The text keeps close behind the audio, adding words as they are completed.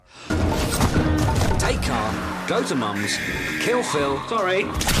your car, go to Mum's, kill Phil,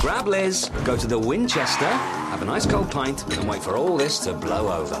 grab Liz, go to the Winchester, have a nice cold pint, and wait for all this to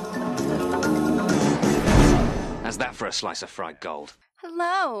blow over. How's that for a slice of fried gold?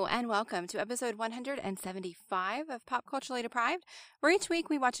 Hello, and welcome to episode 175 of Pop Culturally Deprived, where each week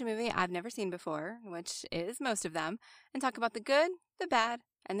we watch a movie I've never seen before, which is most of them, and talk about the good, the bad,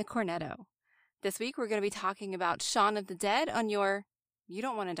 and the cornetto. This week we're going to be talking about Shaun of the Dead on your You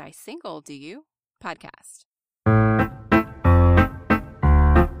Don't Want to Die Single, Do You? Podcast.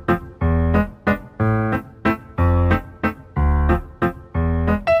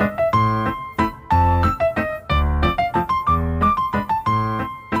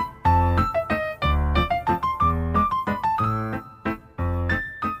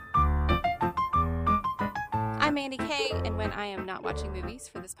 I'm Mandy Kay, and when I am not watching movies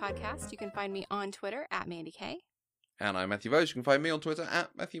for this podcast, you can find me on Twitter at Mandy Kay. And I'm Matthew Rose. You can find me on Twitter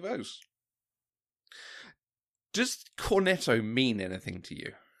at Matthew Rose. Does cornetto mean anything to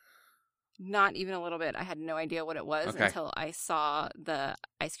you? Not even a little bit. I had no idea what it was until I saw the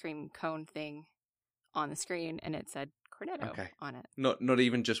ice cream cone thing on the screen, and it said cornetto on it. Not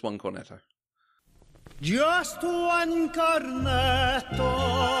even just one cornetto. Just one cornetto,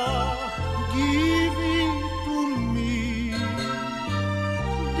 give it to me.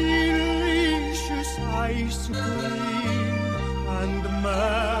 Delicious ice cream and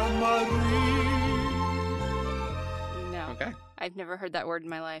memory. No. Okay. I've never heard that word in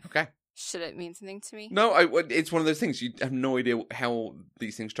my life. Okay. Should it mean something to me? No, it's one of those things. You have no idea how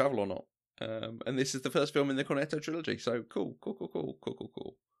these things travel or not. And this is the first film in the Cornetto trilogy. So cool.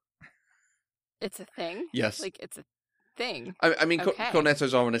 It's a thing? Yes. Like, it's a thing. I mean, Okay.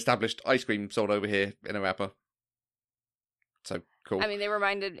 cornettos are an established ice cream sold over here in a wrapper. So cool. I mean, it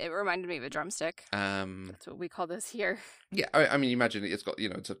reminded me of a drumstick. That's what we call this here. Yeah, I mean, imagine it's got,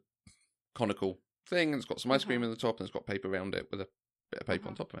 it's a conical thing, and it's got some ice cream in the top, and it's got paper around it with a bit of paper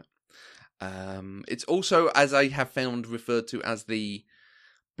on top of it. It's also, as I have found, referred to as the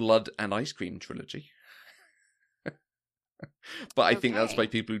Blood and Ice Cream trilogy. But I think that's by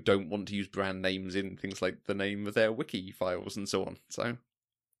people who don't want to use brand names in things like the name of their wiki files and so on. So,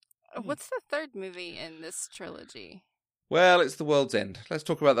 what's the third movie in this trilogy? Well, it's The World's End. Let's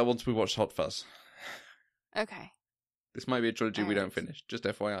talk about that once we watch Hot Fuzz. Okay. This might be a trilogy we Alright. don't finish, just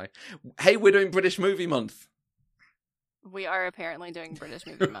FYI. Hey, we're doing British Movie Month. We are apparently doing British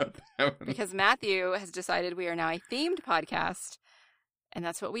Movie Month. Because Matthew has decided we are now a themed podcast, and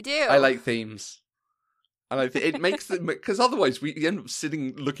that's what we do. I like themes. It makes them, because otherwise we end up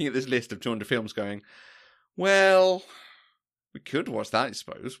sitting looking at this list of 200 films going, well, we could watch that, I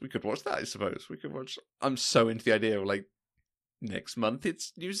suppose. We could watch. I'm so into the idea of, like, next month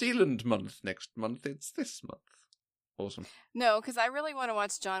it's New Zealand month. Next month it's this month. Awesome. No, because I really want to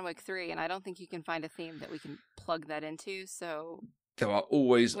watch John Wick 3, and I don't think you can find a theme that we can plug that into, so... There are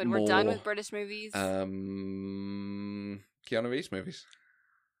always when more... we're done with British movies... Keanu Reeves movies.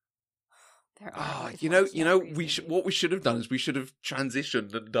 There are what we should have done is we should have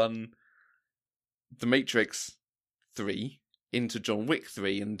transitioned and done The Matrix 3 into John Wick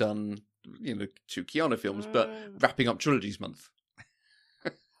 3 and done, 2 Keanu films, but wrapping up Trilogies Month.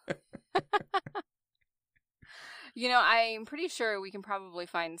 I'm pretty sure we can probably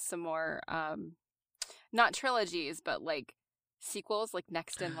find some more, not trilogies, but like sequels, like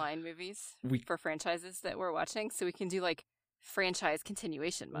next in line movies for franchises that we're watching. So we can do like franchise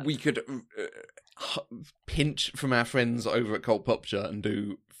continuation month. We could pinch from our friends over at Cult Popture and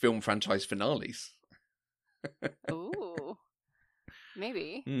do film franchise finales. Ooh,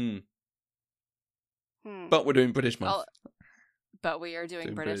 maybe. But we're doing British Month. But we are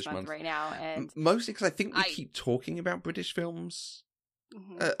doing British Month right now, and mostly because I think we keep talking about British films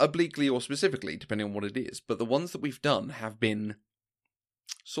obliquely or specifically, depending on what it is. But the ones that we've done have been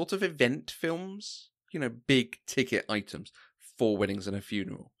sort of event films, big ticket items. 4 Weddings and a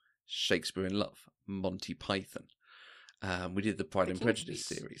Funeral, Shakespeare in Love, Monty Python. We did the Pride and Prejudice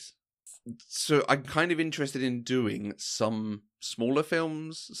series. So I'm kind of interested in doing some smaller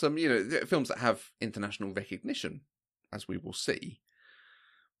films, some, films that have international recognition, as we will see.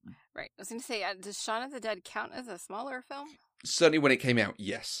 Right. I was going to say, does Shaun of the Dead count as a smaller film? Certainly when it came out,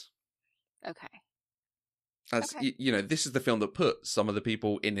 yes. Okay. This is the film that put some of the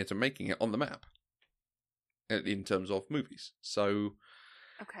people in it and making it on the map. In terms of movies. So,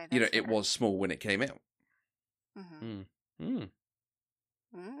 it was small when it came out.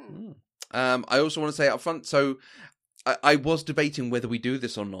 I also want to say up front, so I was debating whether we do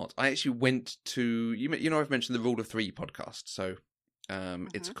this or not. I actually went to, I've mentioned the Rule of Three podcast, so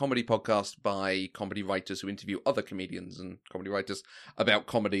It's a comedy podcast by comedy writers who interview other comedians and comedy writers about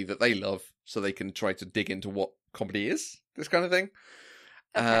comedy that they love, so they can try to dig into what comedy is, this kind of thing.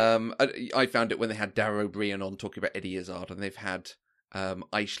 Okay. I found it when they had Darrow O'Brien on talking about Eddie Izzard, and they've had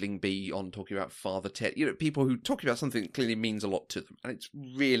Aisling B on talking about Father Ted. You know, people who talk about something that clearly means a lot to them, and it's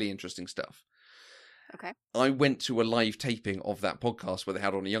really interesting stuff. Okay. I went to a live taping of that podcast where they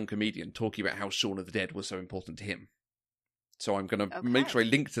had on a young comedian talking about how Shaun of the Dead was so important to him. So I'm going to make sure I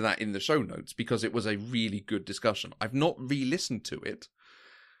link to that in the show notes, because it was a really good discussion. I've not re-listened to it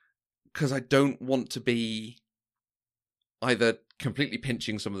because I don't want to be either completely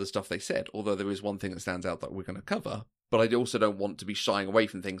pinching some of the stuff they said, although there is one thing that stands out that we're going to cover, but I also don't want to be shying away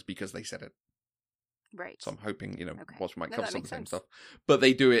from things because they said it. Right. So I'm hoping, Watch might cover some of the same sense. stuff. But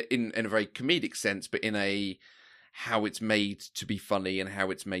they do it in a very comedic sense, but in a how it's made to be funny and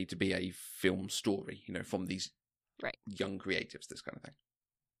how it's made to be a film story, from these young creatives, this kind of thing.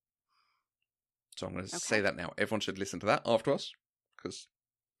 So I'm going to say that now. Everyone should listen to that after us, because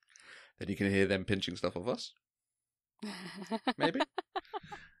then you can hear them pinching stuff of us. Maybe.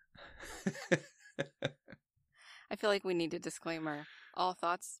 I feel like we need a disclaimer. All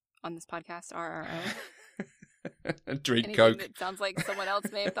thoughts on this podcast are our own. Drink Anything Coke. that sounds like someone else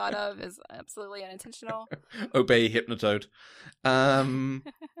may have thought of is absolutely unintentional. Obey Hypnotoad.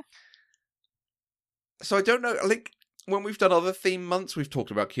 So I don't know, when we've done other theme months, we've talked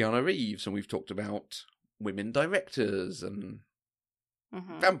about Keanu Reeves, and we've talked about women directors and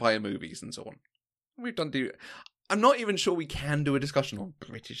vampire movies and so on. We've done I'm not even sure we can do a discussion on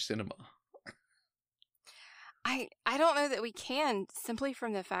British cinema. I don't know that we can, simply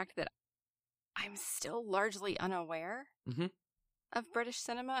from the fact that I'm still largely unaware of British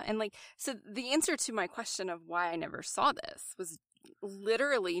cinema. And so the answer to my question of why I never saw this was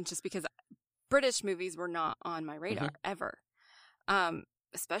literally just because British movies were not on my radar ever.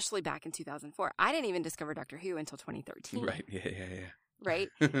 Especially back in 2004. I didn't even discover Doctor Who until 2013. Right, yeah. Right?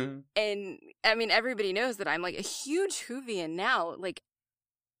 And, I mean, everybody knows that I'm, a huge Whovian now.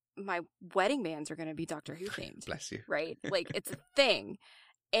 My wedding bands are going to be Doctor Who themed. Bless you. Right? It's a thing.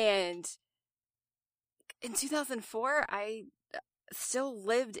 And in 2004, I still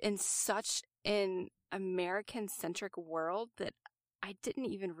lived in such an American-centric world that I didn't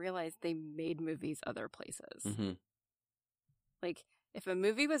even realize they made movies other places. Mm-hmm. If a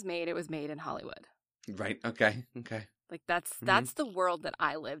movie was made, it was made in Hollywood. Right, okay. That's the world that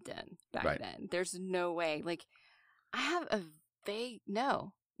I lived in back then. There's no way. I have a vague...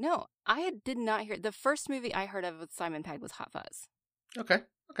 No, I did not hear... The first movie I heard of with Simon Pegg was Hot Fuzz. Okay.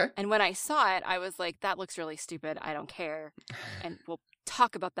 And when I saw it, I was like, that looks really stupid. I don't care. And we'll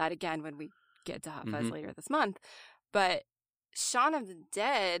talk about that again when we get to Hot Fuzz later this month. But Shaun of the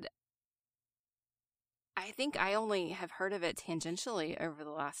Dead, I think I only have heard of it tangentially over the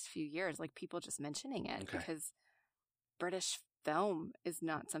last few years, people just mentioning it, because British film is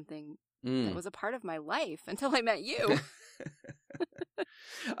not something that was a part of my life until I met you.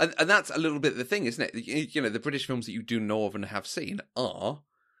 and that's a little bit the thing, isn't it? The British films that you do know of and have seen are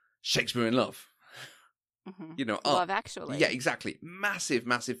Shakespeare in Love. Love Actually. Yeah, exactly. Massive,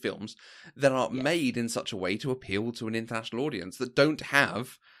 massive films that are made in such a way to appeal to an international audience that don't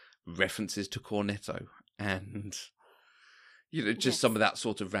have references to Cornetto and, just some of that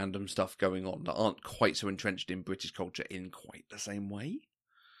sort of random stuff going on that aren't quite so entrenched in British culture in quite the same way.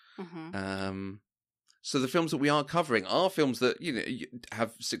 So the films that we are covering are films that,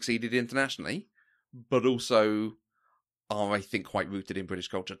 have succeeded internationally, but also are, I think, quite rooted in British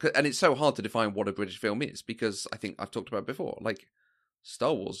culture. And it's so hard to define what a British film is, because I think I've talked about before,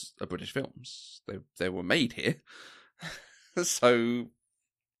 Star Wars are British films. They were made here. So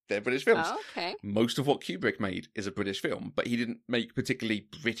they're British films. Oh, okay. Most of what Kubrick made is a British film, but he didn't make particularly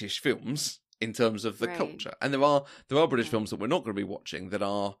British films in terms of the culture. And there are British films that we're not going to be watching that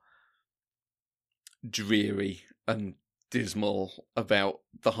are dreary and dismal about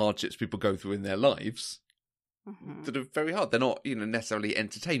the hardships people go through in their lives. That are very hard. They're not, necessarily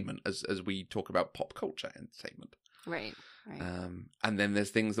entertainment as we talk about pop culture entertainment. Right. And then there's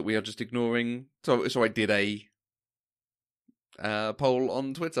things that we are just ignoring. So I did a poll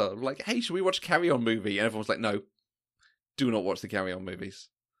on Twitter, hey, should we watch Carry On movie? And everyone was like, no, do not watch the Carry On movies.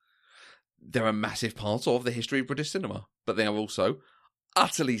 They're a massive part of the history of British cinema, but they are also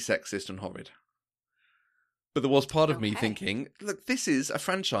utterly sexist and horrid. But there was part of me thinking, look, this is a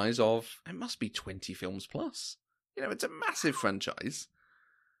franchise of, it must be 20 films plus. It's a massive franchise.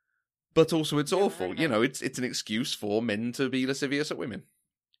 But also it's awful. It's an excuse for men to be lascivious at women.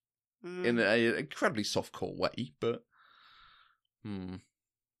 In an incredibly softcore way, but...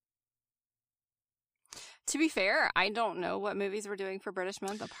 To be fair, I don't know what movies we're doing for British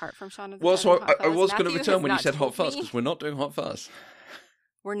Month apart from Shaun of the Well, Dead so and Hot I Fuzz. was going to Matthew return has when you not said Hot told Fuzz, me. because we're not doing Hot Fuzz.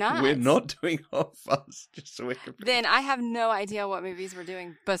 We're not. We're not doing Hot Fuzz, just so we're complete. Then I have no idea what movies we're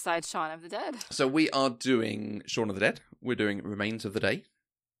doing besides Shaun of the Dead. So we are doing Shaun of the Dead. We're doing Remains of the Day.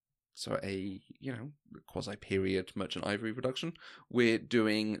 So a, quasi-period Merchant Ivory production. We're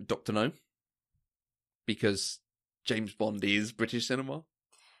doing Dr. No. Because James Bond is British cinema.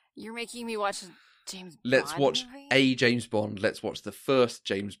 You're making me watch James Bond. Let's watch movie? a James Bond. Let's watch the first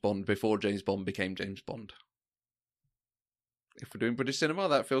James Bond before James Bond became James Bond. If we're doing British cinema,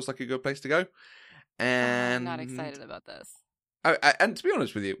 that feels like a good place to go. And I'm not excited about this. And to be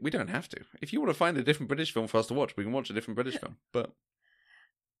honest with you, we don't have to. If you want to find a different British film for us to watch, we can watch a different British film. But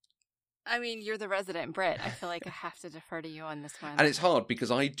I mean, you're the resident Brit. I feel like I have to defer to you on this one. and it's hard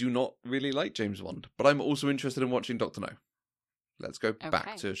because I do not really like James Bond, but I'm also interested in watching Dr. No. Let's go back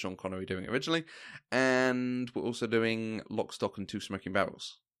Okay. to Sean Connery doing it originally. And we're also doing Lock, Stock and Two Smoking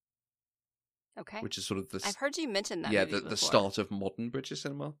Barrels, Okay. which is sort of I've heard you mention that. yeah, movie the before. start of modern British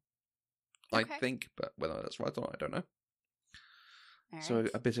cinema, I Okay. think. But whether that's right or not, I don't know. All So right.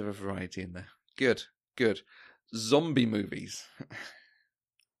 a bit of a variety in there. Good, good. Zombie movies.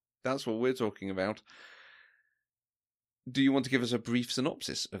 That's what we're talking about. Do you want to give us a brief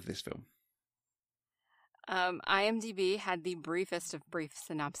synopsis of this film? IMDb had the briefest of brief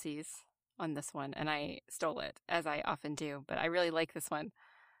synopses on this one, and I stole it, as I often do, but I really like this one.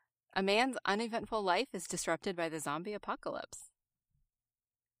 A man's uneventful life is disrupted by the zombie apocalypse.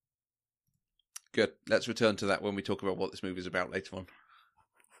 Good. Let's return to that when we talk about what this movie is about later on.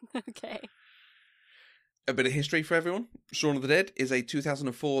 Okay. A bit of history for everyone. Shaun of the Dead is a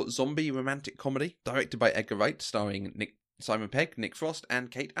 2004 zombie romantic comedy directed by Edgar Wright, starring Simon Pegg, Nick Frost, and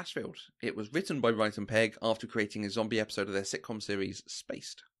Kate Ashfield. It was written by Wright and Pegg after creating a zombie episode of their sitcom series,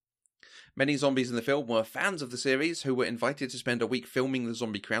 Spaced. Many zombies in the film were fans of the series who were invited to spend a week filming the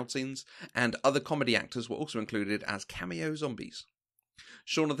zombie crowd scenes, and other comedy actors were also included as cameo zombies.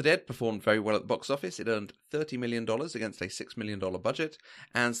 Shaun of the Dead performed very well at the box office. It earned $30 million against a $6 million budget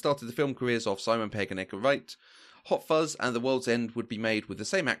and started the film careers of Simon Pegg and Edgar Wright. Hot Fuzz and The World's End would be made with the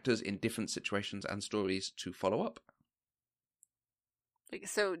same actors in different situations and stories to follow up.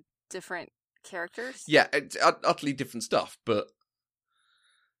 So, different characters? Yeah, it's utterly different stuff, but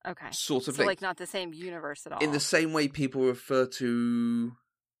Okay. sort of So, like, not the same universe at all. in the same way people refer to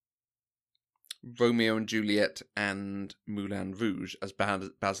Romeo and Juliet and Moulin Rouge as Baz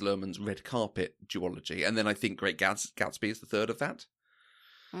Luhrmann's red carpet duology, and then I think Great Gatsby is the third of that.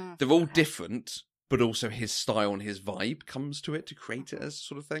 They're all different, but also his style and his vibe comes to it to create it as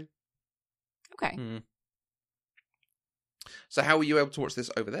sort of thing. Okay. So how were you able to watch this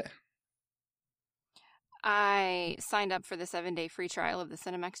over there? I signed up for the 7-day free trial of the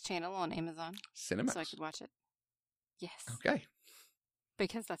Cinemax channel on Amazon. Cinemax. So I could watch it. Yes. Okay.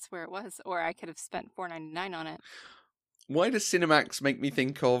 Because that's where it was. Or I could have spent $4.99 on it. Why does Cinemax make me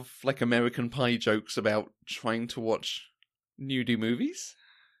think of like American Pie jokes about trying to watch nudie movies?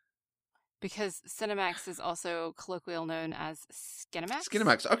 Because Cinemax is also colloquially known as Skinemax.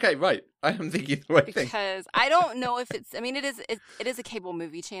 Skinemax. Okay, right. I am thinking the right thing. Because I don't know if it's... I mean, it is a cable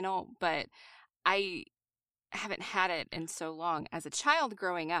movie channel, but I haven't had it in so long. As a child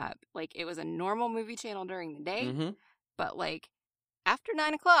growing up, like, it was a normal movie channel during the day, Mm-hmm. but, like, after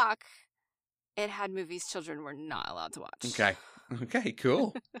 9 o'clock, it had movies children were not allowed to watch. Okay. Okay,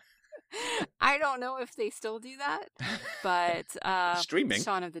 cool. I don't know if they still do that, but Streaming.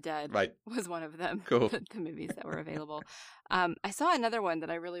 Shaun of the Dead Right. was one of them. Cool. The movies that were available. I saw another one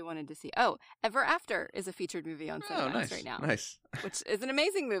that I really wanted to see. Oh, Ever After is a featured movie on Cinemax Oh, nice. right now, Nice. which is an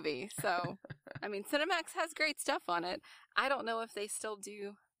amazing movie. So, I mean, Cinemax has great stuff on it. I don't know if they still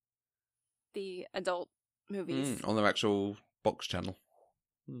do the adult movies. On their actual box channel.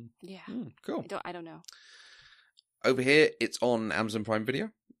 Yeah, Cool. I don't know. Over here, it's on Amazon Prime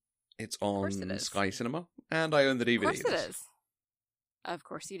Video. It's course on it is. Sky Cinema. And I own the DVD. Of course it is. Of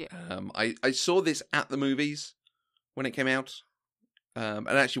course you do. I saw this at the movies when it came out. And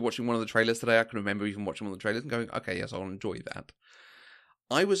actually watching one of the trailers today, I can remember even watching one of the trailers and going, okay, yes, I'll enjoy that.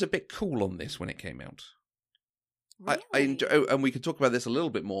 I was a bit cool on this when it came out. Really? And we could talk about this a little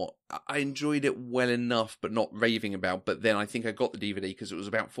bit more. I enjoyed it well enough, but not raving about. But then I think I got the DVD because it was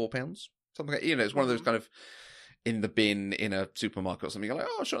about £4. Something like, it's one of those kind of in the bin in a supermarket or something. You're like,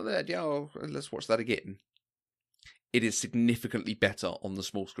 oh, Shaun of the Dead, yeah, let's watch that again. It is significantly better on the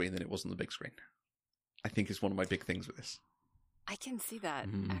small screen than it was on the big screen. I think it's one of my big things with this. I can see that,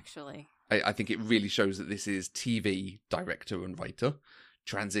 actually. I think it really shows that this is TV director and writer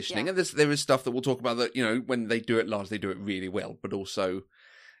transitioning. Yeah. And there is stuff that we'll talk about that, when they do it large, they do it really well. But also,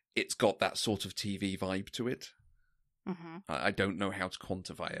 it's got that sort of TV vibe to it. Mm-hmm. I don't know how to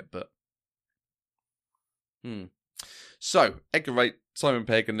quantify it, but... So, Edgar Wright, Simon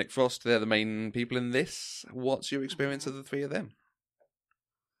Pegg and Nick Frost, they're the main people in this. What's your experience of the three of them?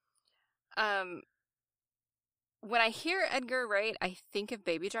 When I hear Edgar Wright, I think of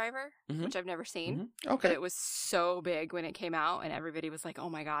Baby Driver, which I've never seen. Mm-hmm. Okay. But it was so big when it came out, and everybody was like, oh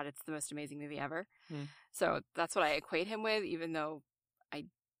my God, it's the most amazing movie ever. So that's what I equate him with, even though I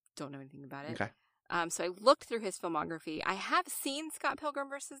don't know anything about it. Okay. So I looked through his filmography. I have seen Scott Pilgrim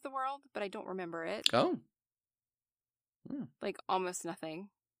vs. the World, but I don't remember it. Oh. Like, almost nothing.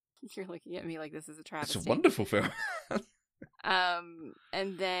 You're looking at me like this is a travesty. It's a wonderful film.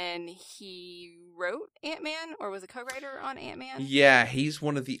 And then he wrote Ant-Man, or was a co-writer on Ant-Man. Yeah, he's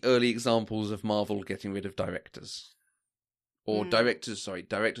one of the early examples of Marvel getting rid of directors. Or directors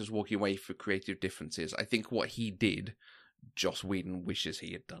walking away for creative differences. I think what he did, Joss Whedon wishes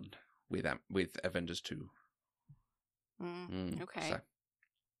he had done with Avengers 2. Okay. So.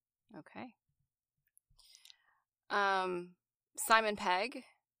 Okay. Simon Pegg.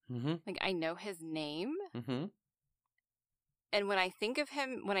 Like, I know his name. And when I think of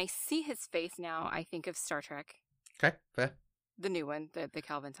him, when I see his face now, I think of Star Trek. Okay, fair. The new one, the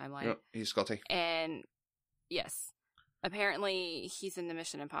Kelvin timeline. Yep, he's Scotty. And, yes. Apparently, he's in the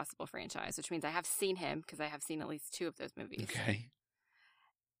Mission Impossible franchise, which means I have seen him, because I have seen at least 2 of those movies. Okay.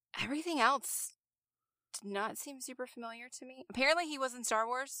 Everything else did not seem super familiar to me. Apparently, he was in Star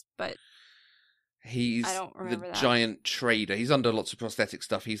Wars, but... He's I don't remember the that. giant trader. He's under lots of prosthetic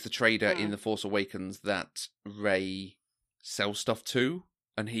stuff. He's the trader in The Force Awakens that Rey sells stuff to,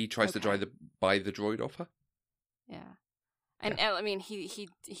 and he tries to buy the droid off her. Yeah. And I mean, he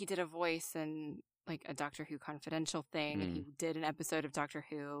did a voice in like a Doctor Who Confidential thing, and he did an episode of Doctor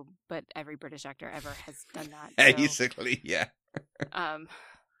Who, but every British actor ever has done that. So, basically, yeah.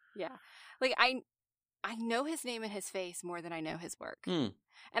 Yeah. Like, I know his name and his face more than I know his work.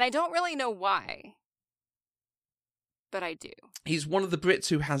 And I don't really know why, but I do. He's one of the Brits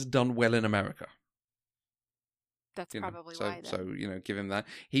who has done well in America. That's probably why, then. So, give him that.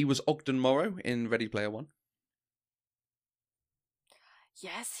 He was Ogden Morrow in Ready Player One.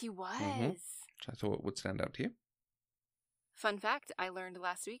 Yes, he was. Which I thought would stand out to you. Fun fact, I learned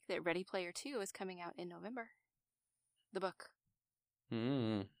last week that Ready Player 2 is coming out in November. The book.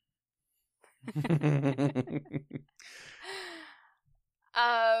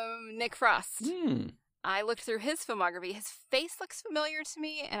 Nick Frost. I looked through his filmography. His face looks familiar to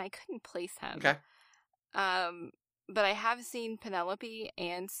me, and I couldn't place him. Okay. But I have seen Penelope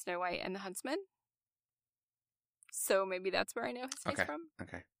and Snow White and the Huntsman. So maybe that's where I know his face from.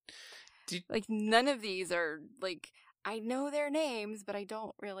 Okay. Like, none of these are, like, I know their names, but I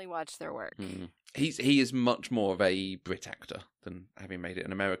don't really watch their work. He is much more of a Brit actor than having made it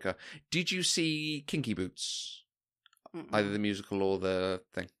in America. Did you see Kinky Boots? Either the musical or the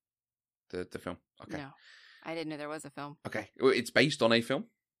thing? The film? Okay. No. I didn't know there was a film. Okay. Well, it's based on a film.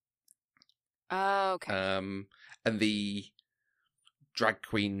 Oh, okay. And the drag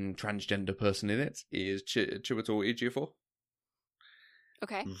queen transgender person in it is Chiwetel Ejiofor.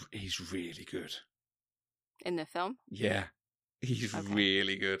 Okay. He's really good. In the film? Yeah. He's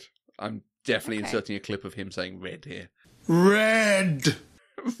really good. I'm definitely inserting a clip of him saying red here. Red!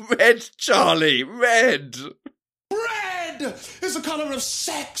 Red, Charlie! Red! Red is the color of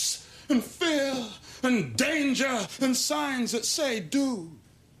sex and fear and danger and signs that say do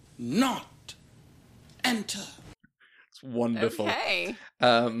not enter. It's wonderful. Okay.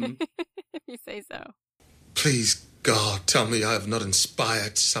 If you say so. Please, God, tell me I have not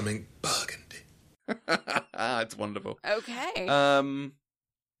inspired something burgundy. It's wonderful. Okay.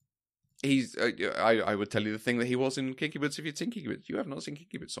 He's. I would tell you the thing that he was in Kinky Boots if you'd seen Kinky Boots. You have not seen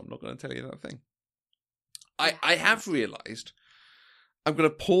Kinky Boots, so I'm not going to tell you that thing. I have realised. I'm going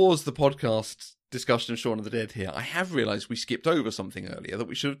to pause the podcast discussion of Shaun of the Dead here. I have realised we skipped over something earlier that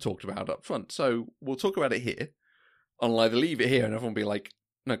we should have talked about up front. So we'll talk about it here. I'll either leave it here and everyone will be like,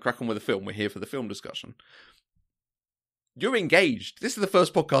 no, crack on with the film. We're here for the film discussion. You're engaged. This is the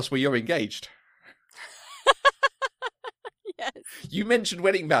first podcast where you're engaged. Yes. You mentioned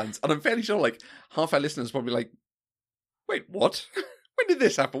wedding bands, and I'm fairly sure like half our listeners are probably like, wait, what? When did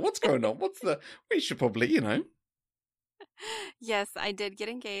this happen? What's going on? We should probably, Yes, I did get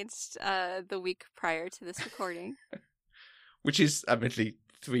engaged the week prior to this recording. Which is admittedly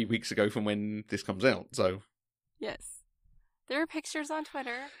 3 weeks ago from when this comes out, so. Yes. There are pictures on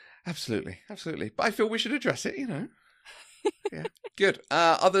Twitter. Absolutely. But I feel we should address it, Yeah. Good.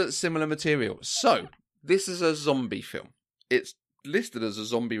 Other similar material. So, this is a zombie film. It's listed as a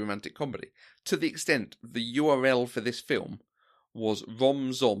zombie romantic comedy. To the extent the URL for this film was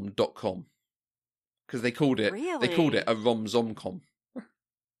romzom.com. Because they called it a rom-zom-com.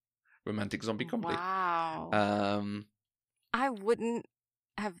 Romantic zombie comedy. Wow. I wouldn't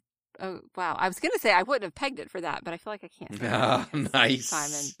have... Oh, wow. I was going to say I wouldn't have pegged it for that, but I feel like I can't say that. Nice.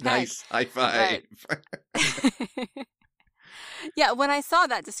 Simon Nice. High five. Yeah, when I saw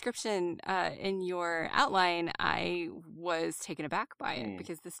that description in your outline, I was taken aback by it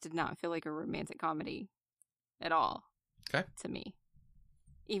because this did not feel like a romantic comedy at all. Okay. To me.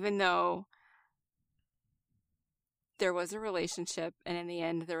 Even though there was a relationship, and in the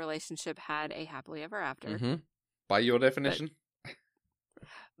end, the relationship had a happily ever after. Mm-hmm. By your definition?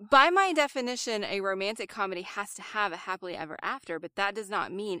 By my definition, a romantic comedy has to have a happily ever after, but that does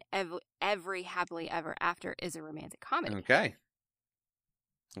not mean every happily ever after is a romantic comedy. Okay.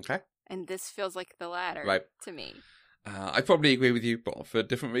 And this feels like the latter to me. I probably agree with you, but for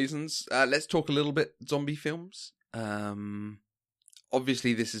different reasons. Let's talk a little bit zombie films.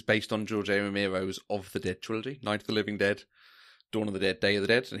 Obviously, this is based on George A. Romero's Of the Dead trilogy, Night of the Living Dead, Dawn of the Dead, Day of the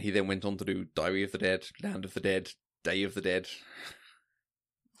Dead, and he then went on to do Diary of the Dead, Land of the Dead, Day of the Dead.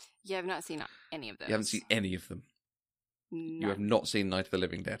 You have not seen any of those. You haven't seen any of them? None. You have not seen Night of the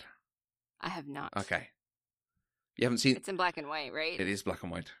Living Dead? I have not. Okay. You haven't seen... It's in black and white, right? It is black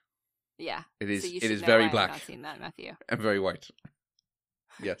and white. Yeah. It is. So you it should is know very why black. I have not seen that, Matthew. And very white.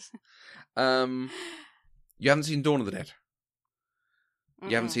 Yes. You haven't seen Dawn of the Dead?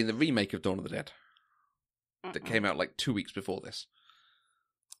 You haven't seen the remake of Dawn of the Dead? That came out like 2 weeks before this?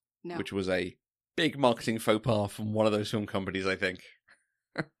 No. Which was a big marketing faux pas from one of those film companies, I think.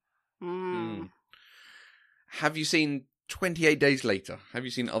 Have you seen 28 Days Later? Have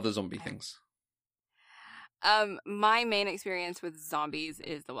you seen other zombie things? My main experience with zombies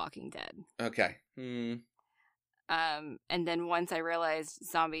is The Walking Dead. Okay. And then once I realized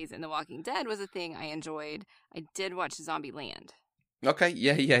zombies in The Walking Dead was a thing I enjoyed, I did watch Zombieland. Okay.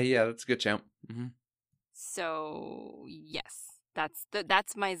 Yeah. That's a good shout. Mm-hmm. So yes, that's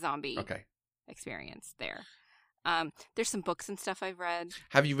my zombie experience there. There's some books and stuff I've read.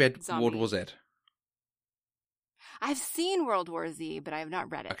 Have you read World War Z? I've seen World War Z, but I have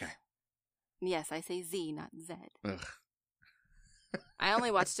not read it. Okay. Yes, I say Z, not Z. Ugh. I only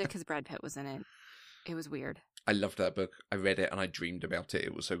watched it because Brad Pitt was in it. It was weird. I loved that book. I read it and I dreamed about it.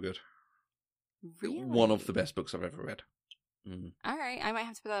 It was so good. Really? One of the best books I've ever read. All right. I might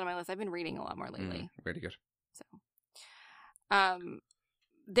have to put that on my list. I've been reading a lot more lately. Really good. So,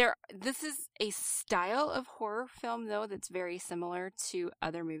 this is a style of horror film, though, that's very similar to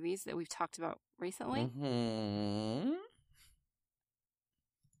other movies that we've talked about recently. Mm-hmm.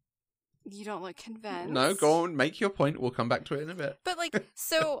 You don't look convinced. No, go on, make your point. We'll come back to it in a bit. But,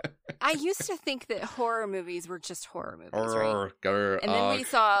 so I used to think that horror movies were just horror movies, right? And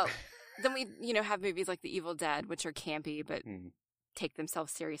then we have movies like The Evil Dead, which are campy, but take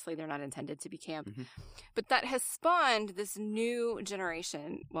themselves seriously. They're not intended to be camp. Mm-hmm. But that has spawned this new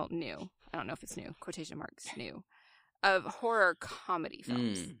generation, well, new, I don't know if it's new, quotation marks, new, of horror comedy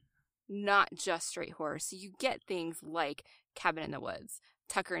films. Not just straight horror. So you get things like Cabin in the Woods,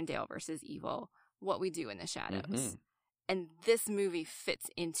 Tucker and Dale versus Evil, What We Do in the Shadows. Mm-hmm. And this movie fits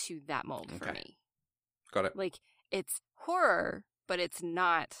into that mold for me. Got it. It's horror, but it's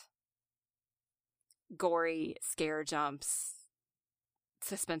not gory scare jumps,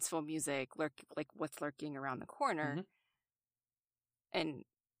 suspenseful music, what's lurking around the corner. Mm-hmm. And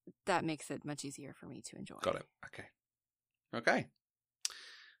that makes it much easier for me to enjoy. Got it. Okay.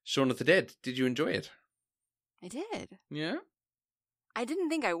 Shaun of the Dead, did you enjoy it? I did. Yeah? I didn't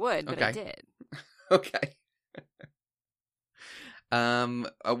think I would, but I did. Okay.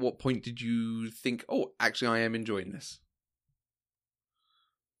 At what point did you think, oh, actually I am enjoying this?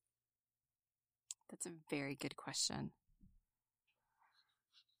 That's a very good question.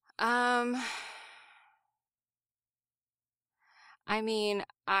 I mean,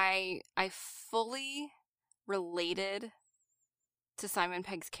 I fully related to Simon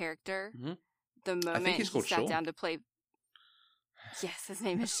Pegg's character the moment he sat down to play. Yes, his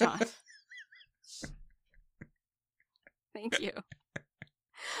name is Sean. Thank you.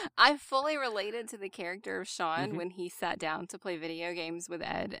 I fully related to the character of Sean when he sat down to play video games with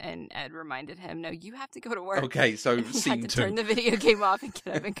Ed, and Ed reminded him, "No, you have to go to work." Okay, so and he scene had to 2. turn the video game off and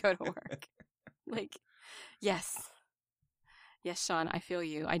get up and go to work. Yes, Sean, I feel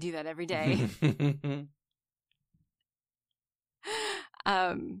you. I do that every day.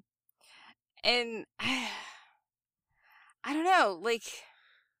 And I don't know,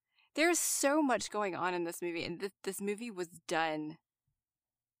 there's so much going on in this movie, and this movie was done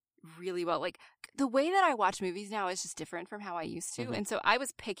really well. The way that I watch movies now is just different from how I used to, and so I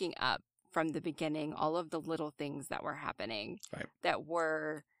was picking up from the beginning, all of the little things that were happening Right. that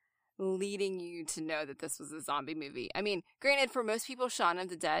were leading you to know that this was a zombie movie. I mean, granted, for most people, Shaun of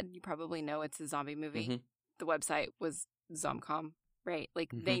the Dead, you probably know it's a zombie movie. Mm-hmm. The website was Zomcom, right? Like,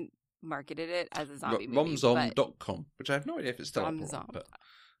 Mm-hmm. they marketed it as a zombie movie. Romzom.com, which I have no idea if it's still up or Romzom. not, but...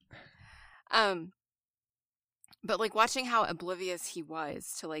 But like watching how oblivious he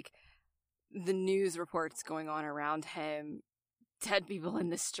was to like the news reports going on around him, dead people in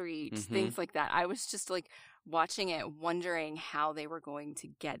the streets, Mm-hmm. things like that. I was just like watching it, wondering how they were going to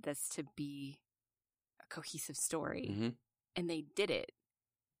get this to be a cohesive story. Mm-hmm. And they did it.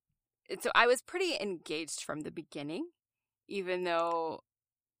 And so I was pretty engaged from the beginning, even though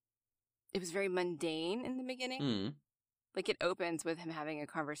it was very mundane in the beginning. Mm. Like it opens with him having a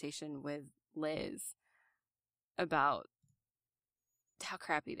conversation with Liz about how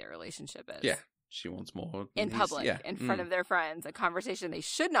crappy their relationship is. Yeah, she wants more. In public, yeah. in front of their friends, a conversation they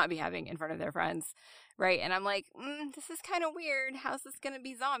should not be having in front of their friends, right? And I'm like, this is kind of weird. How's this going to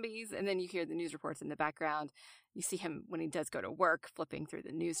be zombies? And then you hear the news reports in the background. You see him when he does go to work, flipping through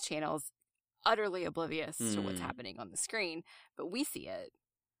the news channels, utterly oblivious to what's happening on the screen, but we see it.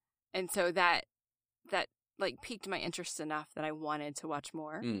 And so that like piqued my interest enough that I wanted to watch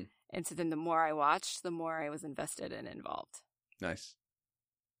more. Mm. And so then the more I watched, the more I was invested and involved. Nice.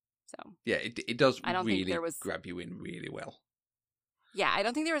 So Yeah, it does I don't think really there was- grab you in really well. yeah, I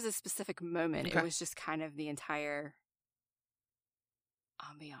don't think there was a specific moment. Okay. It was just kind of the entire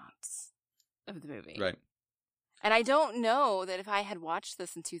ambiance of the movie. Right. And I don't know that if I had watched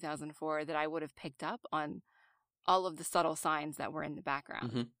this in 2004 that I would have picked up on all of the subtle signs that were in the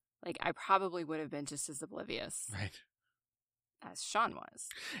background. Mhm. Like I probably would have been just as oblivious Right. as Sean was.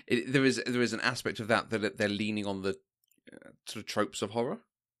 There is an aspect of that they're leaning on the sort of tropes of horror,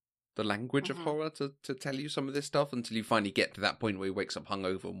 the language of Mhm. horror to tell you some of this stuff until you finally get to that point where he wakes up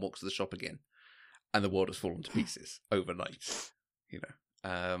hungover and walks to the shop again, and the world has fallen to pieces overnight. You know.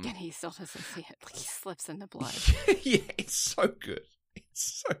 And he still doesn't see it. Like he slips in the blood. Yeah, it's so good.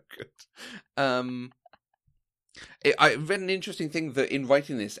 It's so good. I read an interesting thing that in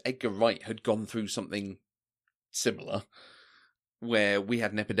writing this, Edgar Wright had gone through something similar, where we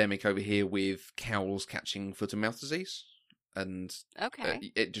had an epidemic over here with cows catching foot and mouth disease, and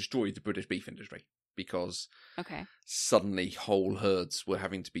Okay. it destroyed the British beef industry because Okay. suddenly whole herds were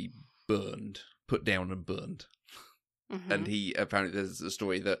having to be put down and burned. Mhm. And he apparently there's a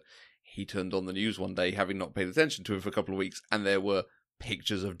story that he turned on the news one day, having not paid attention to it for a couple of weeks, and there were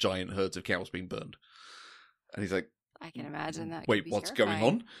pictures of giant herds of cows being burned. And he's like, I can imagine that. wait, could be what's terrifying.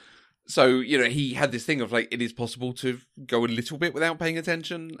 going on? So, he had this thing of like, it is possible to go a little bit without paying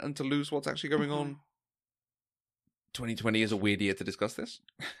attention and to lose what's actually going on. 2020 is a weird year to discuss this.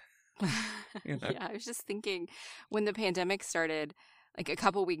 You know? Yeah, I was just thinking when the pandemic started, like a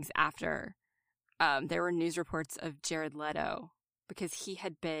couple weeks after, there were news reports of Jared Leto because he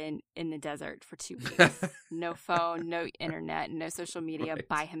had been in the desert for 2 weeks. No phone, no internet, no social media, Right.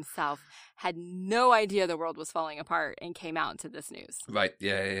 by himself. Had no idea the world was falling apart and came out to this news. Right,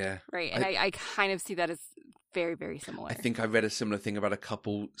 yeah. Right. And I kind of see that as very, very similar. I think I read a similar thing about a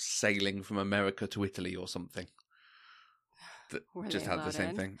couple sailing from America to Italy or something. That Were just they had the allowed same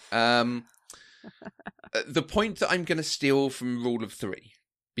in? thing. The point that I'm going to steal from Rule of Three,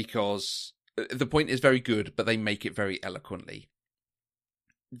 because the point is very good, but they make it very eloquently.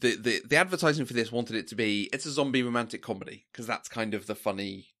 The advertising for this wanted it to be, it's a zombie romantic comedy, because that's kind of the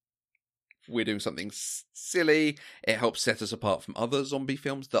funny, we're doing something silly, it helps set us apart from other zombie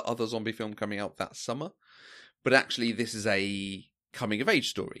films, the other zombie film coming out that summer. But actually, this is a coming-of-age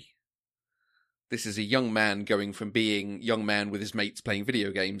story. This is a young man going from being young man with his mates playing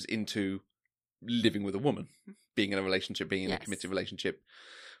video games into living with a woman, being in a relationship, being in a Yes. committed relationship,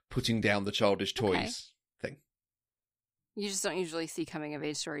 putting down the childish toys Okay. thing. You just don't usually see coming of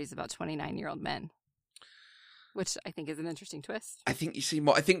age stories about 29-year-old men, which I think is an interesting twist. I think you see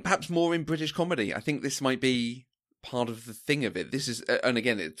more. I think perhaps more in British comedy. I think this might be part of the thing of it. This is, and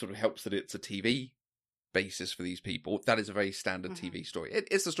again, it sort of helps that it's a TV basis for these people. That is a very standard Mhm. TV story.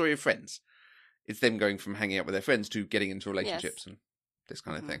 It's the story of friends. It's them going from hanging out with their friends to getting into relationships and this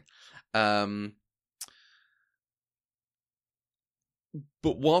kind of thing.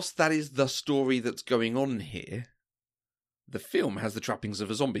 But whilst that is the story that's going on here, the film has the trappings of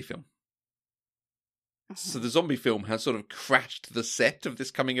a zombie film. So the zombie film has sort of crashed the set of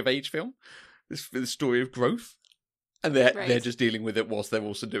this coming-of-age film, this story of growth. And they're just dealing with it whilst they're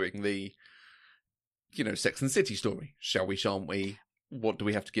also doing the, Sex and the City story. Shall we, shan't we? What do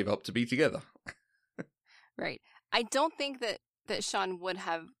we have to give up to be together? Right. I don't think that Sean would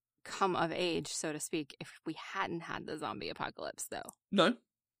have come of age, so to speak, if we hadn't had the zombie apocalypse, though. No.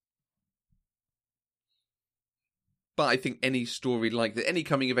 But I think any story like that, any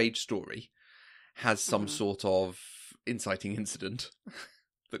coming-of-age story, has some sort of inciting incident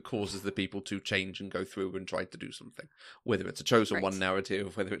that causes the people to change and go through and try to do something. Whether it's a chosen one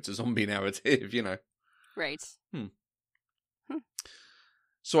narrative, whether it's a zombie narrative, you know. Right.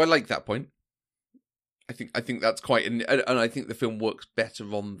 So I like that point. I think that's quite, and I think the film works better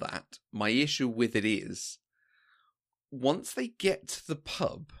on that. My issue with it is, once they get to the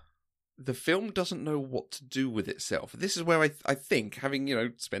pub, the film doesn't know what to do with itself. This is where I think, having, you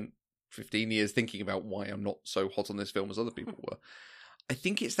know, spent 15 years thinking about why I'm not so hot on this film as other people were, I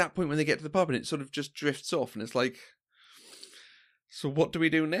think it's that point when they get to the pub and it sort of just drifts off, and it's like, so what do we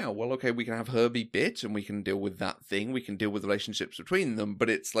do now? Well, okay, we can have her be bit and we can deal with that thing. We can deal with relationships between them, but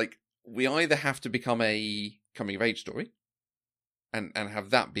it's like, we either have to become a coming-of-age story and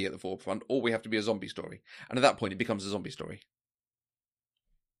have that be at the forefront, or we have to be a zombie story. And at that point, it becomes a zombie story.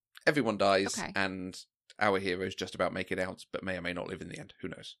 Everyone dies, and our heroes just about make it out, but may or may not live in the end. Who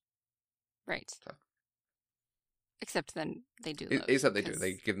knows? Right. So. Except then they do live. Except they do.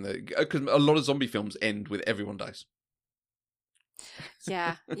 They give them the... Because a lot of zombie films end with everyone dies.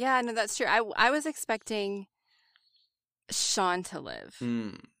 Yeah. Yeah, no, that's true. I was expecting Sean to live.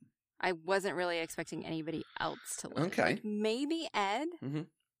 I wasn't really expecting anybody else to live. Okay. Like maybe Ed. Mm-hmm.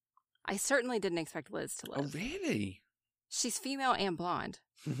 I certainly didn't expect Liz to live. Oh, really? She's female and blonde.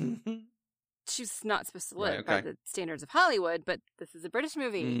 She's not supposed to live right, by the standards of Hollywood, but this is a British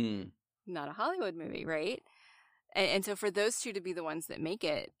movie, not a Hollywood movie, right? And so for those two to be the ones that make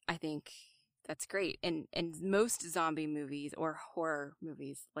it, I think that's great. And most zombie movies or horror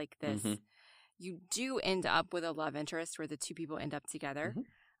movies like this, you do end up with a love interest where the two people end up together.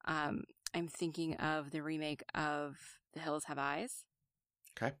 I'm thinking of the remake of The Hills Have Eyes.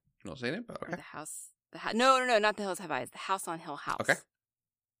 Okay. Not seen it, but okay. Or The House. No, not The Hills Have Eyes. The House on Hill House. Okay.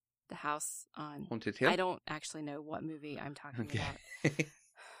 The House on Haunted Hill. I don't actually know what movie I'm talking about.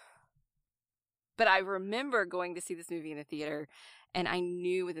 But I remember going to see this movie in the theater, and I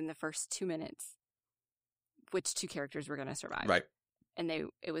knew within the first 2 minutes which two characters were going to survive. Right. And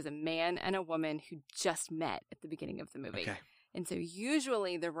it was a man and a woman who just met at the beginning of the movie. Okay. And so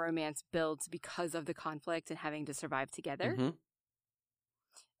usually the romance builds because of the conflict and having to survive together.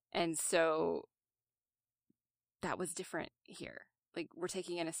 And so that was different here. Like, we're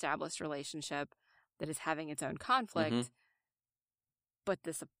taking an established relationship that is having its own conflict, but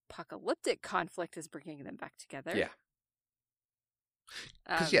this apocalyptic conflict is bringing them back together. Yeah.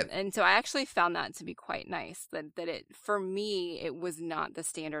 And so I actually found that to be quite nice. That it, for me, it was not the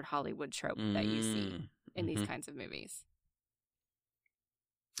standard Hollywood trope that you see in these kinds of movies.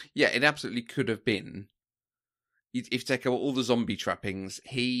 Yeah, it absolutely could have been. If you take out all the zombie trappings,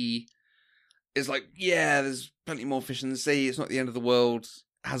 he is like, yeah, there's plenty more fish in the sea. It's not the end of the world.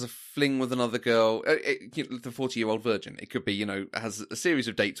 Has a fling with another girl, the 40-year-old virgin. It could be, you know, has a series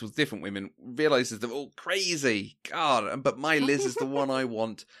of dates with different women, realizes they're all crazy. God, but my Liz is the one I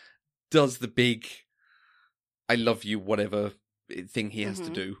want. Does the big, I love you, whatever thing he has to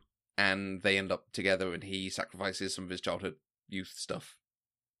do. And they end up together, and he sacrifices some of his childhood youth stuff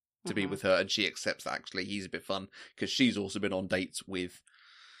to be with her. And she accepts that actually he's a bit fun, because she's also been on dates with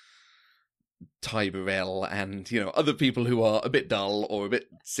Ty Burrell and, you know, other people who are a bit dull or a bit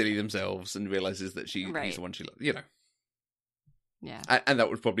silly themselves, and realizes that he's the one she loves, you know. Yeah. And that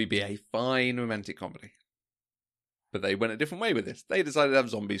would probably be a fine romantic comedy. But they went a different way with this. They decided to have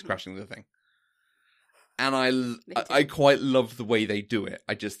zombies crashing the thing. And I quite love the way they do it.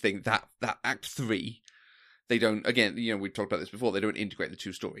 I just think that Act 3, they don't, again, you know, we talked about this before, they don't integrate the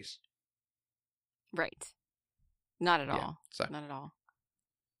two stories. Right. Not at all. Yeah, so. Not at all.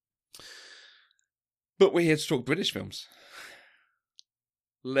 But we're here to talk British films.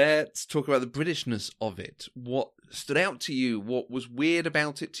 Let's talk about the Britishness of it. What stood out to you? What was weird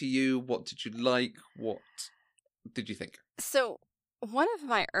about it to you? What did you like? What did you think? So, one of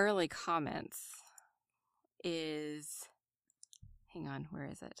my early comments is... Hang on, where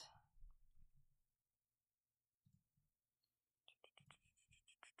is it?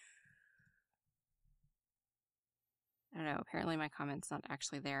 I don't know. Apparently my comment's not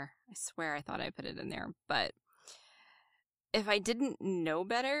actually there. I swear I thought I put it in there. But if I didn't know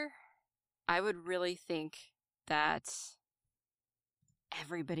better, I would really think that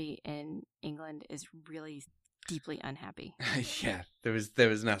everybody in England is really deeply unhappy. Yeah, there is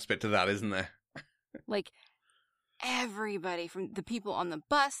an aspect to that, isn't there? Like, everybody, from the people on the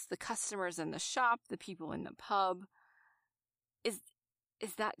bus, the customers in the shop, the people in the pub. Is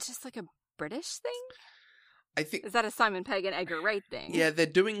that just like a British thing? I think, is that a Simon Pegg and Edgar Wright thing? Yeah, they're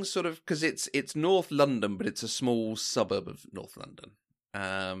doing sort of, because it's North London, but it's a small suburb of North London.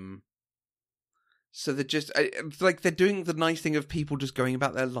 So they're just like they're doing the nice thing of people just going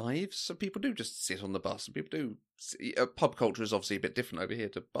about their lives. So people do just sit on the bus, and people do. Pub culture is obviously a bit different over here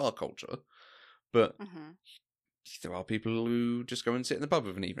to bar culture, but there are people who just go and sit in the pub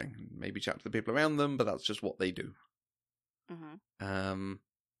of an evening, and maybe chat to the people around them. But that's just what they do.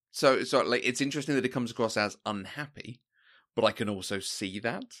 So like it's interesting that it comes across as unhappy, but I can also see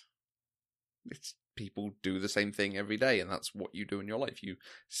that it's people do the same thing every day, and that's what you do in your life. You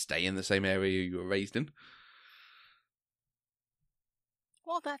stay in the same area you were raised in.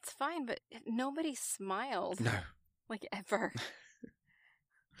 Well, that's fine, but nobody smiled. No. Like, ever.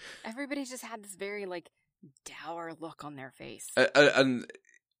 Everybody just had this very, like, dour look on their face. And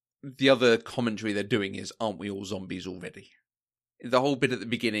the other commentary they're doing is, aren't we all zombies already? The whole bit at the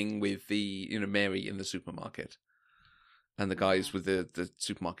beginning with the, Mary in the supermarket. And the guys with the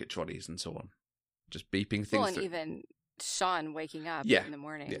supermarket trolleys and so on. Just beeping things. Well, and even Sean waking up in the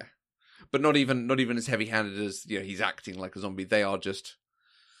morning. Yeah. But not even as heavy-handed as, he's acting like a zombie. They are just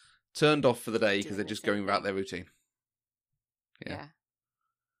turned off for the day because they're just going about their routine. Yeah.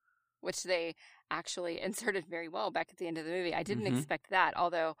 Which they actually inserted very well back at the end of the movie. I didn't expect that,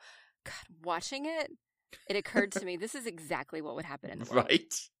 although, God, watching it, it occurred to me, this is exactly what would happen in the world.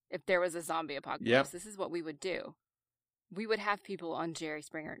 Right. If there was a zombie apocalypse, this is what we would do. We would have people on Jerry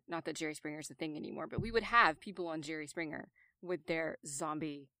Springer. Not that Jerry Springer's a thing anymore, but we would have people on Jerry Springer with their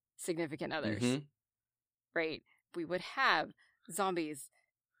zombie significant others. Right? We would have zombies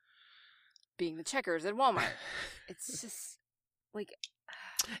being the checkers at Walmart. It's just like...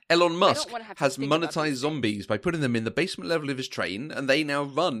 Elon Musk has monetized zombies by putting them in the basement level of his train, and they now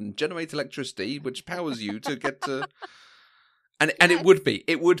generate electricity, which powers you to get to... And it would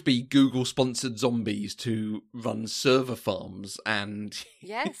be Google sponsored zombies to run server farms and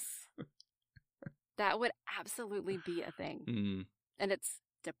yes, that would absolutely be a thing, and it's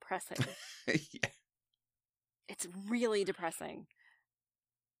depressing. Yeah, it's really depressing.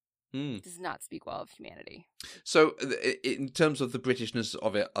 It does not speak well of humanity. So, in terms of the Britishness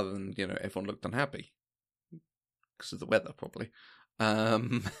of it, other than everyone looked unhappy because of the weather, probably.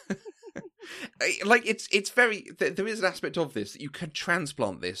 Like it's very there is an aspect of this that you can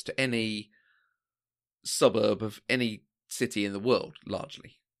transplant this to any suburb of any city in the world,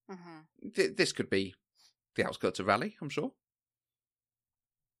 largely. This could be the outskirts of Raleigh, I'm sure.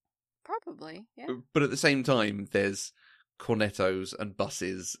 Probably, yeah. But at the same time, there's cornettos and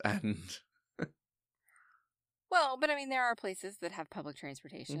buses and... Well, but I mean, there are places that have public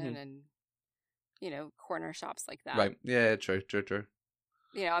transportation and, corner shops like that. Right, yeah, true.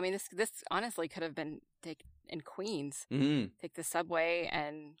 I mean, this honestly could have been in Queens. Take the subway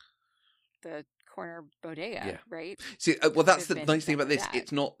and the corner bodega, right? See, well, that's the nice thing about this.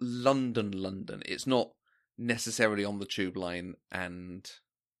 It's not London. It's not necessarily on the tube line and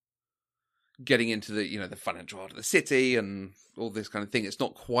getting into the, the financial heart of the city and all this kind of thing. It's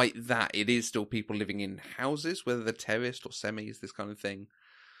not quite that. It is still people living in houses, whether they're terraced or semis, this kind of thing.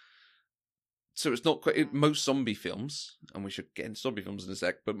 So it's not quite... Most zombie films, and we should get into zombie films in a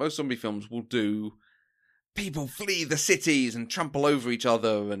sec, but most zombie films will do people flee the cities and trample over each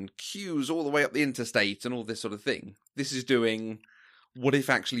other and queues all the way up the interstate and all this sort of thing. This is doing what if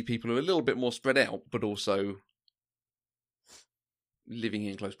actually people are a little bit more spread out, but also living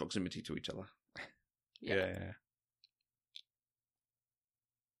in close proximity to each other. Yeah.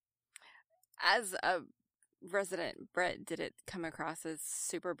 As a resident Brit, did it come across as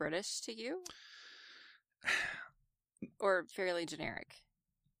super British to you? Or fairly generic?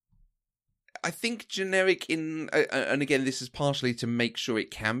 I think generic and again, this is partially to make sure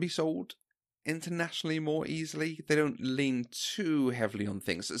it can be sold internationally more easily. They don't lean too heavily on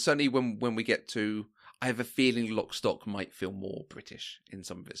things. Certainly when we get to... I have a feeling Lock, Stock might feel more British in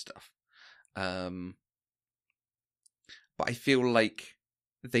some of its stuff. But I feel like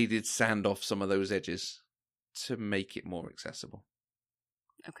they did sand off some of those edges to make it more accessible.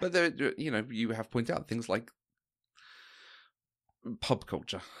 Okay. But there, you have pointed out things like pub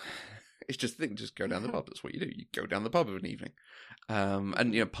culture. It's just go down the pub. That's what you do. You go down the pub of an evening.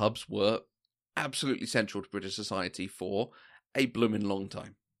 And pubs were absolutely central to British society for a blooming long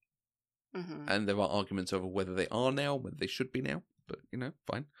time. And there are arguments over whether they are now, whether they should be now. But,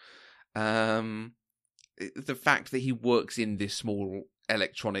 fine. The fact that he works in this small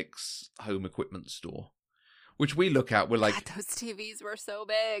electronics home equipment store, which we look at, we're like... God, those TVs were so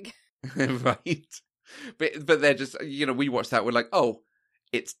big. Right. But they're just, we watch that, we're like, oh,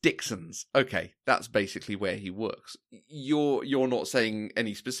 it's Dixon's. Okay, that's basically where he works. You're not saying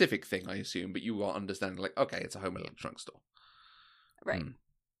any specific thing, I assume, but you are understanding, like, okay, it's a home electronics store. Right.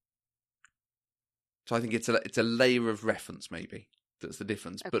 So I think it's a layer of reference, maybe, that's the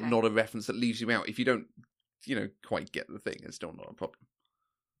difference, but Okay. not a reference that leaves you out. If you don't, quite get the thing, it's still not a problem.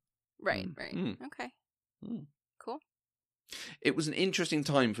 Right, right. Mm. Okay. Mm. Cool. It was an interesting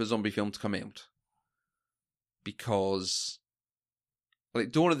time for a zombie film to come out because,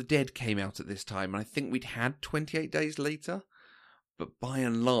 like, Dawn of the Dead came out at this time, and I think we'd had 28 Days Later, but by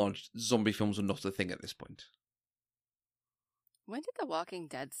and large, zombie films were not a thing at this point. When did The Walking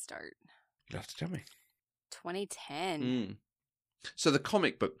Dead start? You'll have to tell me. 2010. Mm. So the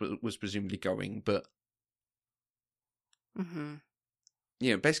comic book was presumably going, but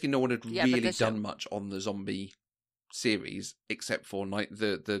Mm-hmm. basically no one had Yeah, but really the show- done much on the zombie series except for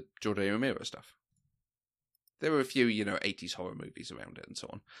the George A. Romero stuff. There were a few, 80s horror movies around it and so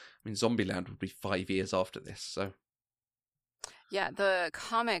on. I mean, Zombieland would be 5 years after this, so... Yeah, the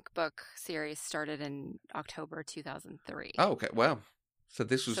comic book series started in October 2003. Oh, okay, wow. So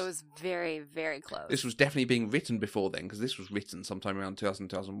this was... So it was very, very close. This was definitely being written before then, because this was written sometime around 2000,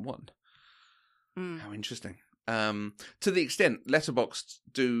 2001. Mm. How interesting. To the extent Letterboxd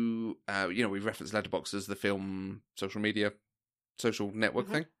do, we reference Letterboxd as the film social network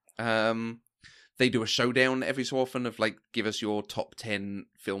thing. They do a showdown every so often of like, give us your top 10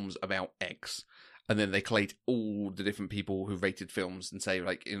 films about X. And then they collate all the different people who rated films and say,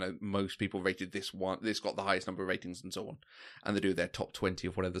 like, most people rated this one, this got the highest number of ratings and so on. And they do their top 20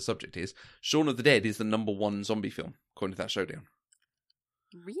 of whatever the subject is. Shaun of the Dead is the number 1 zombie film, according to that showdown.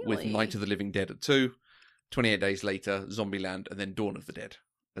 Really? With Night of the Living Dead at 2, 28 Days Later, Zombieland, and then Dawn of the Dead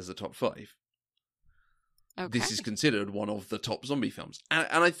as the top 5. Okay. This is considered one of the top zombie films. And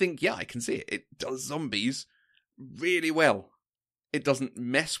I think, yeah, I can see it. It does zombies really well. It doesn't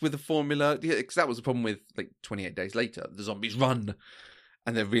mess with the formula. Because that was the problem with, like, 28 Days Later. The zombies run,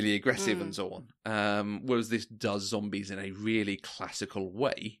 and they're really aggressive and so on. Whereas this does zombies in a really classical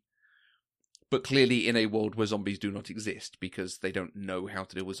way. But clearly in a world where zombies do not exist, because they don't know how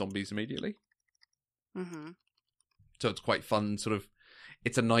to deal with zombies immediately. Mm-hmm. So it's quite fun, sort of.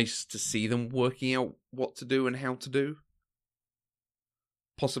 It's nice to see them working out what to do and how to do.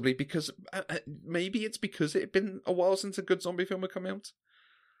 Possibly because, maybe it's because it had been a while since a good zombie film had come out.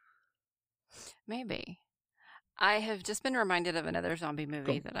 Maybe. I have just been reminded of another zombie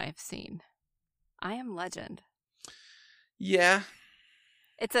movie Go. that I've seen. I Am Legend. Yeah.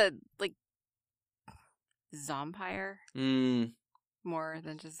 It's a, like, zombire Because more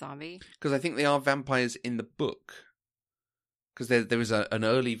than just zombie. I think they are vampires in the book. Because there was an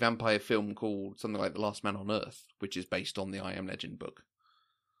early vampire film called something like The Last Man on Earth, which is based on the I Am Legend book.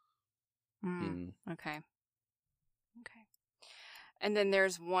 Okay. And then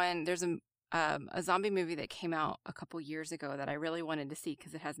there's a zombie movie that came out a couple years ago that I really wanted to see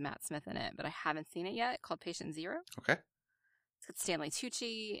because it has Matt Smith in it, but I haven't seen it yet, called Patient Zero. Okay. It's got Stanley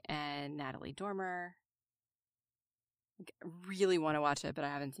Tucci and Natalie Dormer. I really want to watch it, but I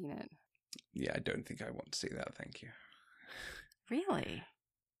haven't seen it. Yeah, I don't think I want to see that, thank you. Really?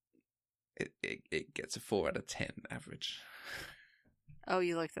 It gets a 4 out of 10 average. Oh,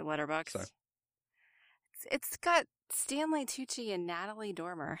 you looked at Letterboxd? So. It's got Stanley Tucci and Natalie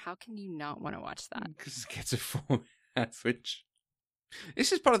Dormer. How can you not want to watch that? Because it gets a 4 average.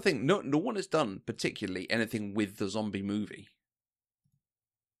 This is part of the thing. No one has done particularly anything with the zombie movie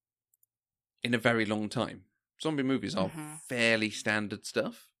in a very long time. Zombie movies are fairly standard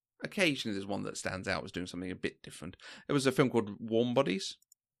stuff. Occasionally there's one that stands out as doing something a bit different. There was a film called Warm Bodies.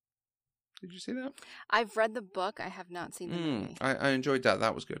 Did you see that? I've read the book. I have not seen the movie. I enjoyed that.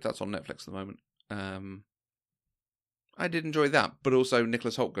 That was good. That's on Netflix at the moment. I did enjoy that, but also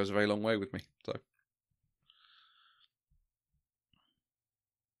Nicholas Hoult goes a very long way with me. So.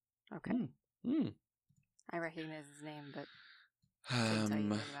 Okay. I recognize his name, but couldn't tell you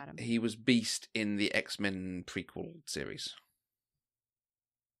anything about him. He was Beast in the X-Men prequel series.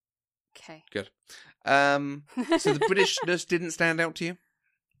 Okay. Good. So the Britishness didn't stand out to you?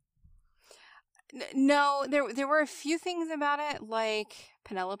 No, there were a few things about it, like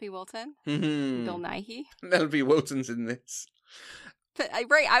Penelope Wilton, Bill Nighy. Penelope Wilton's in this.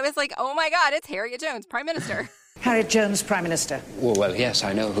 Right, I was like, oh my God, it's Harriet Jones, Prime Minister. Harriet Jones, Prime Minister. Well, yes,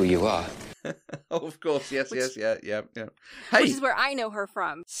 I know who you are. Oh, of course, yes. Hey, Which is where I know her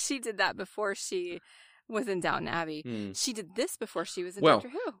from. She did that before she was in Downton Abbey. She did this before she was in Doctor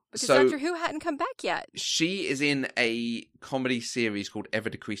Who. Because Doctor Who hadn't come back yet. She is in a comedy series called Ever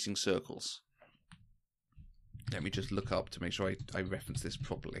Decreasing Circles. Let me just look up to make sure I reference this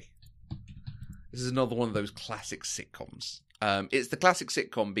properly. This is another one of those classic sitcoms. It's the classic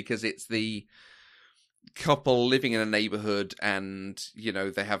sitcom because it's the couple living in a neighborhood and,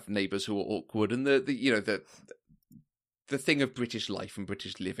 they have neighbors who are awkward and the thing of British life and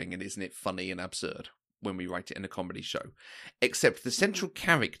British living, and isn't it funny and absurd? when we write it in a comedy show. Except the central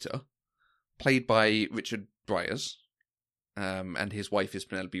character, played by Richard Briers, and his wife is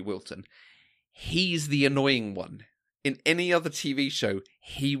Penelope Wilton, he's the annoying one. In any other TV show,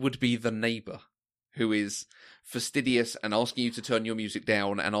 he would be the neighbour who is fastidious and asking you to turn your music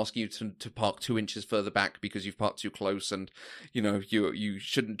down and asking you to park 2 inches further back because you've parked too close, and you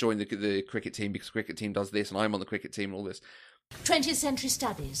shouldn't join the cricket team because the cricket team does this and I'm on the cricket team and all this. 20th century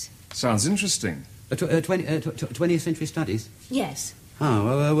studies. Sounds interesting. 20th century studies? Yes.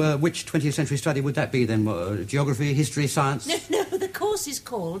 Oh, which 20th century study would that be then? Geography, history, science? No, the course is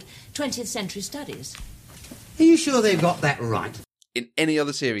called 20th century studies. Are you sure they've got that right? In any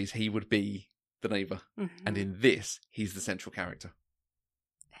other series, he would be the neighbour. And in this, he's the central character.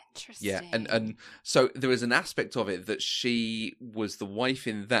 Interesting. Yeah, and so there is an aspect of it that she was the wife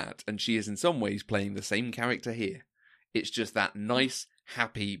in that, and she is in some ways playing the same character here. It's just that nice,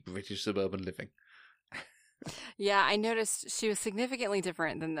 happy British suburban living. Yeah, I noticed she was significantly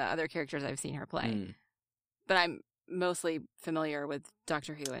different than the other characters I've seen her play. But I'm mostly familiar with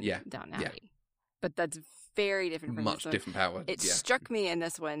Doctor Who and Downton Abbey. Yeah. But that's very different from much this one. Different power. It struck me in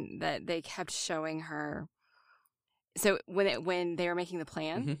this one that they kept showing her. So when they were making the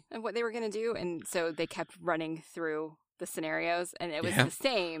plan of what they were going to do, and so they kept running through the scenarios, and it was the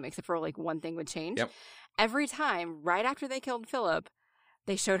same except for like one thing would change. Yep. Every time, right after they killed Philip,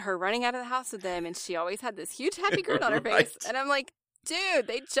 they showed her running out of the house with them, and she always had this huge happy grin on her face. And I'm like, dude,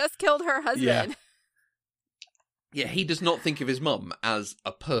 they just killed her husband. Yeah, he does not think of his mum as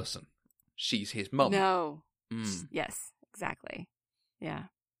a person. She's his mum. No. Yes, exactly. Yeah.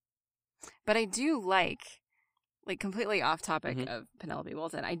 But I do like completely off topic of Penelope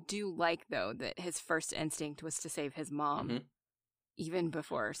Wilton, I do like, though, that his first instinct was to save his mom even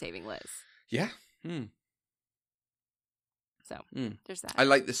before saving Liz. Yeah. So, there's that. I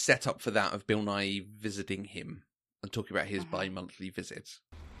like the setup for that of Bill Nighy visiting him and talking about his bi-monthly visits.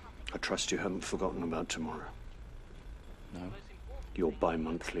 I trust you haven't forgotten about tomorrow. No. Your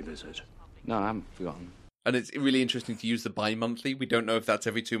bi-monthly visit. No, I haven't forgotten. And it's really interesting to use the bi-monthly. We don't know if that's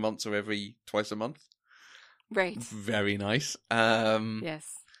every 2 months or every twice a month. Right. Very nice. Yes.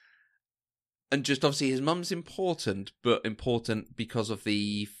 And just obviously his mum's important, but important because of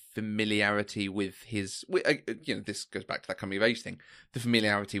the familiarity with his... this goes back to that coming of age thing. The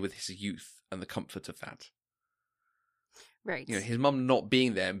familiarity with his youth and the comfort of that. Right. His mum not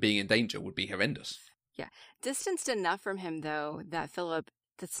being there and being in danger would be horrendous. Yeah. Distanced enough from him, though, that Philip,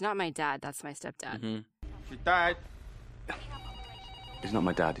 that's not my dad, that's my stepdad. She died. He's not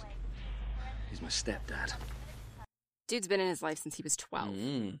my dad. He's my stepdad. Dude's been in his life since he was 12.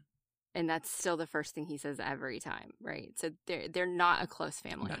 And that's still the first thing he says every time, right? So they're not a close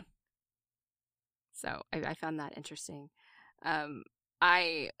family. No. So I found that interesting.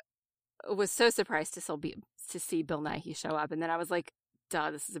 I was so surprised to see Bill Nighy show up, and then I was like,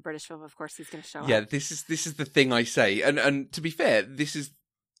 duh, this is a British film, of course he's going to show up. Yeah, this is the thing I say. And to be fair, this is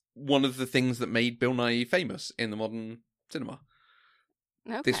one of the things that made Bill Nighy famous in the modern cinema.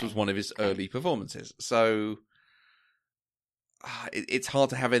 Okay. This was one of his early performances. So it's hard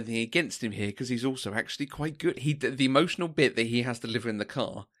to have anything against him here because he's also actually quite good. The emotional bit that he has to deliver in the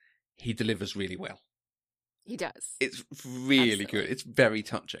car, he delivers really well. He does. It's really good. It's very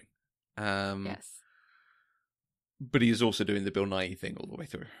touching. Yes. But he is also doing the Bill Nighy thing all the way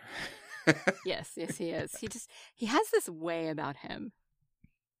through. Yes, he is. He has this way about him.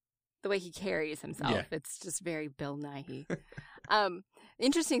 The way he carries himself. Yeah. It's just very Bill Nighy.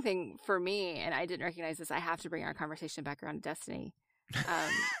 Interesting thing for me, and I didn't recognize this, I have to bring our conversation back around to Destiny.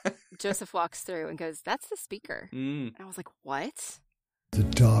 Joseph walks through and goes, "That's the speaker." And I was like, what? The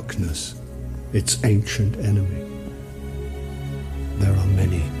darkness, its ancient enemy. There are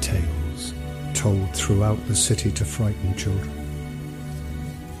many tales told throughout the city to frighten children.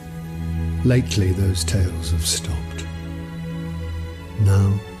 Lately, those tales have stopped.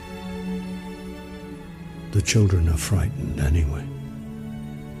 Now, the children are frightened anyway.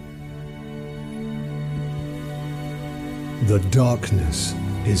 The darkness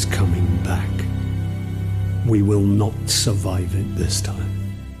is coming back. We will not survive it this time.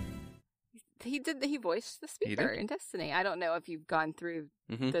 He voiced the speaker in Destiny. I don't know if you've gone through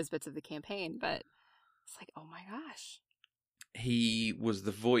those bits of the campaign, but it's like, oh my gosh. He was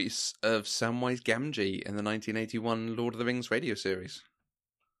the voice of Samwise Gamgee in the 1981 Lord of the Rings radio series.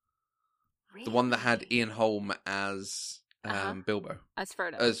 Really? The one that had Ian Holm as Bilbo. As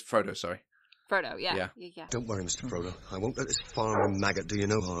Frodo. As Frodo, sorry. Frodo, yeah. Don't worry, Mr. Frodo. I won't let this farmer maggot do you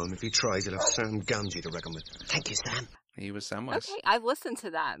no harm. If he tries, he'll have Sam Gamgee to reckon with. Thank you, Sam. He was Samwise. Okay, I've listened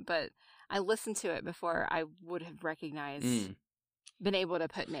to that, but I listened to it before I would have recognized been able to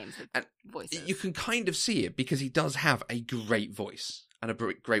put names with and voices. You can kind of see it because he does have a great voice and a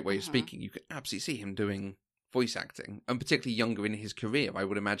great way of speaking. You can absolutely see him doing voice acting, and particularly younger in his career, I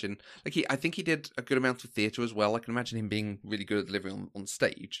would imagine. Like I think he did a good amount of theatre as well. I can imagine him being really good at delivering on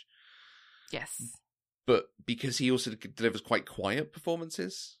stage. Yes. But because he also delivers quite quiet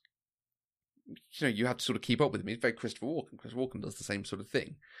performances, you have to sort of keep up with him. He's very Christopher Walken. Christopher Walken does the same sort of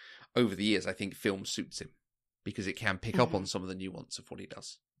thing. Over the years, I think film suits him because it can pick up on some of the nuance of what he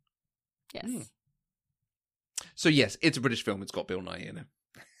does. Yes. So yes, it's a British film. It's got Bill Nighy in it.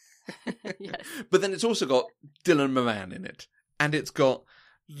 Yes. But then it's also got Dylan Moran in it, and it's got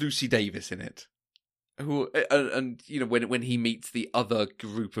Lucy Davis in it. Who and when he meets the other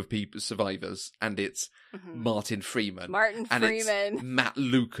group of people survivors, and it's Martin Freeman, and it's Matt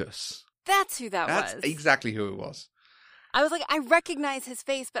Lucas. That's who that was. That's exactly who it was. I was like, I recognize his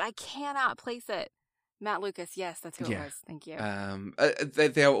face, but I cannot place it. Matt Lucas, yes, that's who it was. Thank you.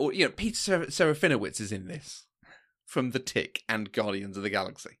 They are all, Peter Serafinowicz is in this from The Tick and Guardians of the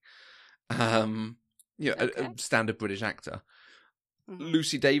Galaxy. A standard British actor.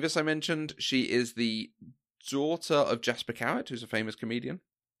 Lucy Davis, I mentioned, she is the daughter of Jasper Carrott, who's a famous comedian,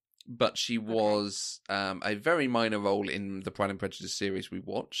 but she was a very minor role in the Pride and Prejudice series we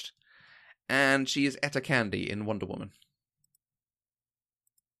watched, and she is Etta Candy in Wonder Woman,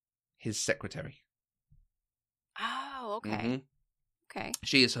 his secretary. Oh, okay. Okay.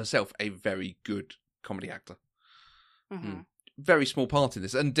 She is herself a very good comedy actor. Very small part in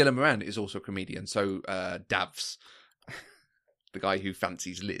this. And Dylan Moran is also a comedian. So Davs, the guy who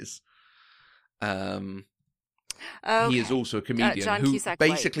fancies Liz, he is also a comedian John who Cusack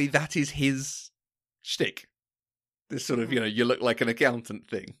basically that is his shtick. This sort of, you look like an accountant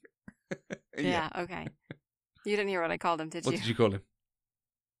thing. Yeah, okay. You didn't hear what I called him, did you? What did you call him?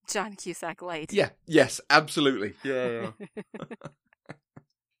 John Cusack Light. Yeah, yes, absolutely. Yeah.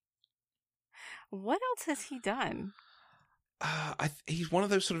 What else has he done? He's one of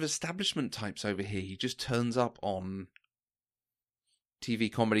those sort of establishment types over here. He just turns up on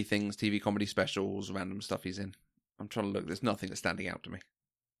TV comedy things, TV comedy specials, random stuff he's in. I'm trying to look. There's nothing that's standing out to me.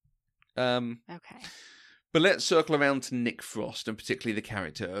 Okay. But let's circle around to Nick Frost, and particularly the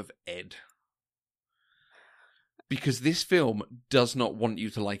character of Ed. Because this film does not want you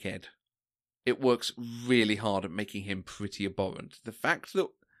to like Ed. It works really hard at making him pretty abhorrent. The fact that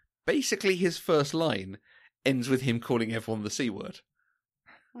basically his first line ends with him calling everyone the C word.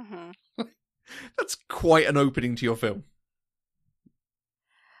 That's quite an opening to your film.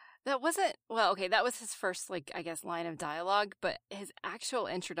 That wasn't, well, okay, that was his first, line of dialogue, but his actual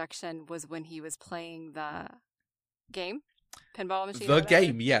introduction was when he was playing the game, pinball machine. The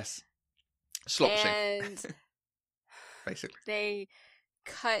game, yes. Slot machine. And basically, they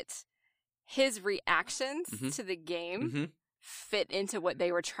cut his reactions to the game fit into what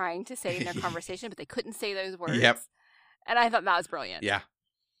they were trying to say in their conversation, but they couldn't say those words. Yep. And I thought that was brilliant. Yeah.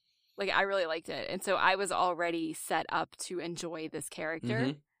 I really liked it. And so I was already set up to enjoy this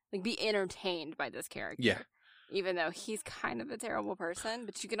character. Be entertained by this character. Yeah. Even though he's kind of a terrible person,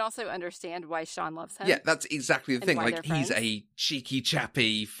 but you can also understand why Sean loves him. Yeah, that's exactly the thing. He's friends. a cheeky,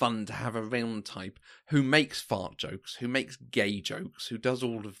 chappy, fun to have around type who makes fart jokes, who makes gay jokes, who does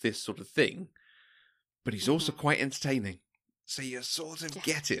all of this sort of thing. But he's also quite entertaining. So you sort of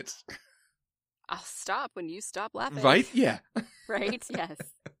get it. I'll stop when you stop laughing. Right? Yeah. Right? Yes.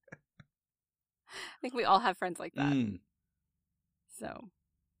 I think we all have friends like that. So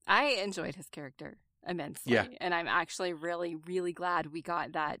I enjoyed his character immensely. Yeah. And I'm actually really, really glad we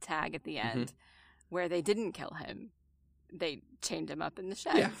got that tag at the end where they didn't kill him. They chained him up in the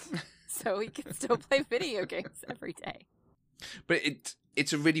shed. Yeah. So he can still play video games every day. But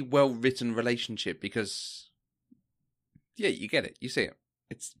it's a really well-written relationship because, yeah, you get it. You see it.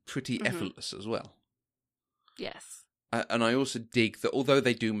 It's pretty effortless as well. Yes. And I also dig that although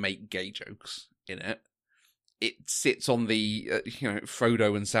they do make gay jokes in it, it sits on the,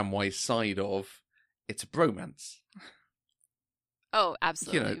 Frodo and Samwise side of, it's a bromance. Oh,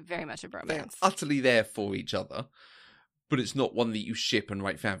 absolutely. Very much a bromance. They're utterly there for each other, but it's not one that you ship and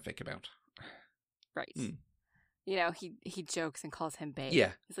write fanfic about. Right. He jokes and calls him babe.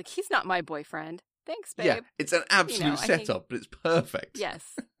 Yeah. He's like, he's not my boyfriend. Thanks, babe. Yeah, it's an absolute setup, but it's perfect.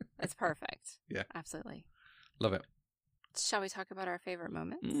 Yes, it's perfect. Yeah. Absolutely. Love it. Shall we talk about our favorite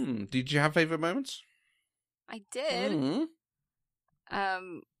moments? Did you have favorite moments? I did.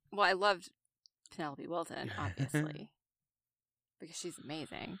 Well, I loved Penelope Wilton, obviously, because she's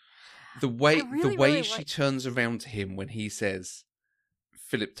amazing. The way she turns around to him when he says,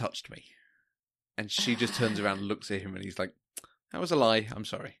 "Philip touched me," and she just turns around and looks at him, and he's like, "That was a lie. I'm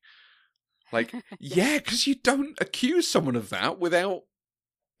sorry." Like, yeah, because you don't accuse someone of that without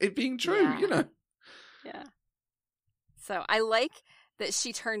it being true, you know? Yeah. So I like that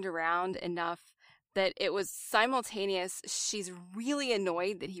she turned around enough that it was simultaneous. She's really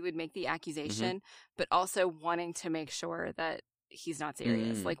annoyed that he would make the accusation, but also wanting to make sure that he's not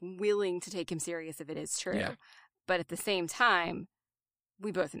serious, like willing to take him serious if it is true. Yeah. But at the same time,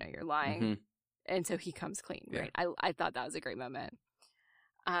 we both know you're lying. And so he comes clean, right? I thought that was a great moment.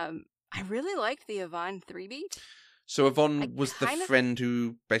 I really liked the Yvonne 3-beat. So Yvonne was the friend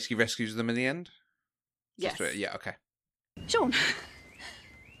who basically rescues them in the end? Yes. Yeah, okay. Sean,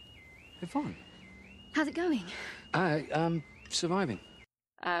 Yvonne. how's it going? Surviving.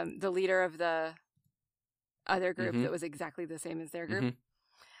 The leader of the other group that was exactly the same as their group.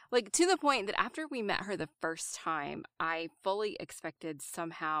 Like, to the point that after we met her the first time, I fully expected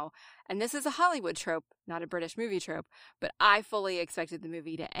somehow, and this is a Hollywood trope, not a British movie trope, but I fully expected the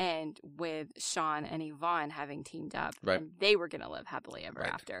movie to end with Sean and Yvonne having teamed up, and they were going to live happily ever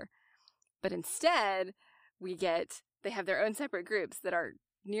after. But instead, they have their own separate groups that are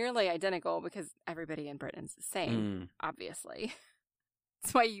nearly identical because everybody in Britain's the same, obviously.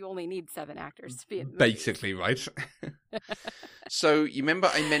 That's why you only need 7 actors to be in the movie. Basically, right? So, you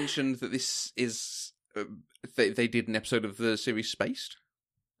remember I mentioned that this is... they did an episode of the series Spaced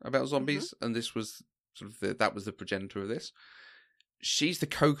about zombies, and this was sort of that was the progenitor of this. She's the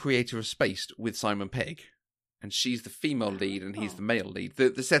co-creator of Spaced with Simon Pegg, and she's the female lead and he's the male lead.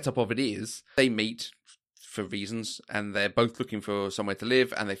 The setup of it is they meet for reasons, and they're both looking for somewhere to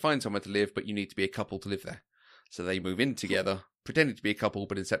live, and they find somewhere to live, but you need to be a couple to live there. So they move in together, pretending to be a couple,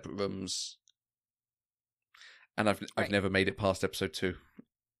 but in separate rooms. And I've never made it past episode 2.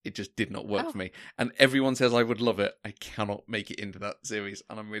 It just did not work for me. And everyone says I would love it. I cannot make it into that series,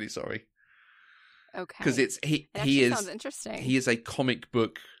 and I'm really sorry. Okay. Because he sounds interesting. He is a comic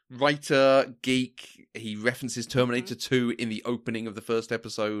book writer, geek. He references Terminator 2 in the opening of the first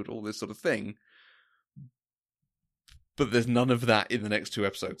episode, all this sort of thing. But there's none of that in the next 2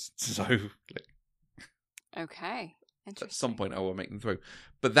 episodes. So, okay. Interesting. At some point I will make them through.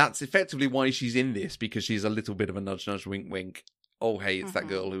 But that's effectively why she's in this, because she's a little bit of a nudge, nudge, wink, wink. Oh, hey, it's that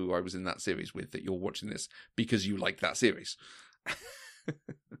girl who I was in that series with that you're watching this because you like that series.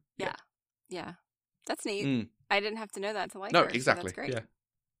 Yeah. That's neat. I didn't have to know that to like No, her. exactly. So that's great. Yeah.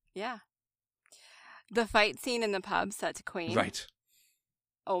 Yeah. The fight scene in the pub set to Queen. Right.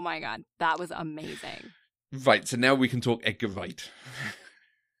 Oh my God. That was amazing. Right. So now we can talk Edgar Wright.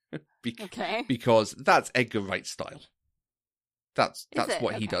 Okay. Because that's Edgar Wright's style. That's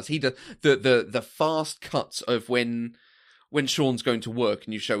what he does. He does the fast cuts of when Sean's going to work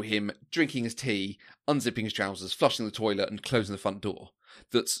and you show him drinking his tea, unzipping his trousers, flushing the toilet, and closing the front door.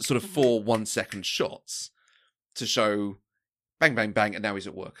 That's sort of 4 1-second shots to show bang, bang, bang, and now he's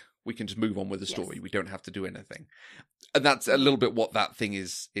at work. We can just move on with the story. We don't have to do anything. And that's a little bit what that thing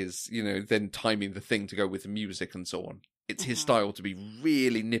is, then timing the thing to go with the music and so on. It's his style to be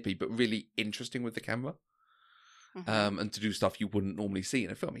really nippy, but really interesting with the camera. And to do stuff you wouldn't normally see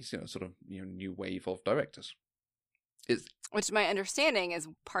in a film. He's, sort of, new wave of directors. Which my understanding is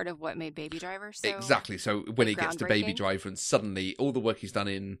part of what made Baby Driver so exactly. So when it gets to Baby Driver and suddenly all the work he's done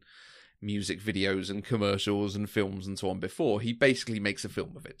in music videos and commercials and films and so on before, he basically makes a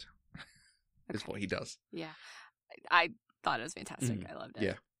film of it. Is what he does. Yeah. I thought it was fantastic. I loved it.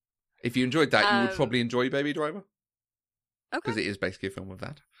 Yeah. If you enjoyed that, you would probably enjoy Baby Driver. Okay. Because it is basically a film of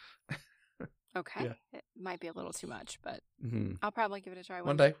that. Okay. Yeah. It might be a little too much, but I'll probably give it a try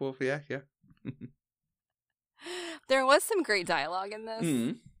one day. Well, yeah. There was some great dialogue in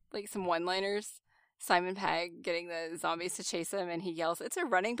this. Like some one-liners. Simon Pegg getting the zombies to chase him, and he yells, "It's a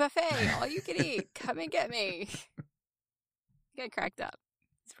running buffet. All you can eat. Come and get me." I got cracked up.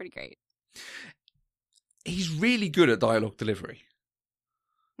 It's pretty great. He's really good at dialogue delivery.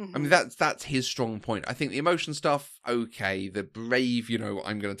 I mean, that's his strong point. I think the emotion stuff, okay. The brave,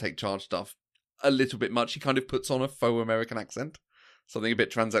 I'm going to take charge stuff, a little bit much. He kind of puts on a faux American accent. Something a bit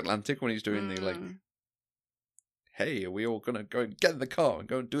transatlantic when he's doing the, hey, are we all going to go and get in the car and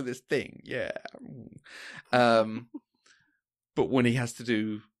go and do this thing? Yeah. But when he has to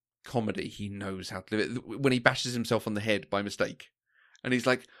do comedy, he knows how to do it. When he bashes himself on the head by mistake, and he's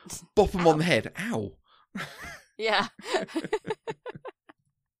like, bop him on the head. Ow. Yeah.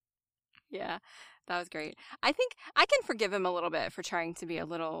 Yeah, that was great. I think I can forgive him a little bit for trying to be a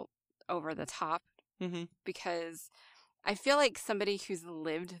little over the top because I feel like somebody who's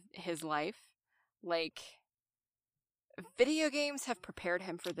lived his life, like video games have prepared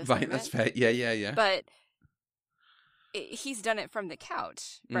him for this right, moment. That's fair. Yeah. But he's done it from the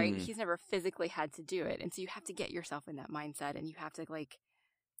couch, right? He's never physically had to do it. And so you have to get yourself in that mindset and you have to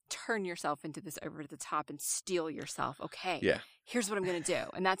turn yourself into this over the top and steel yourself. Okay, Yeah. here's what I'm going to do.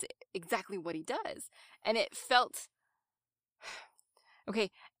 And that's exactly what he does. And it felt,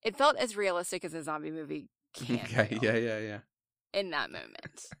 it felt as realistic as a zombie movie can Okay, feel yeah. in that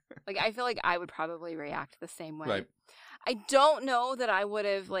moment. Like, I feel like I would probably react the same way. Right. I don't know that I would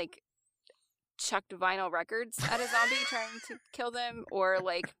have, like, chucked vinyl records at a zombie trying to kill them, or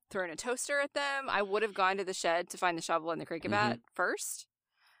like thrown a toaster at them. I would have gone to the shed to find the shovel and the cricket bat first,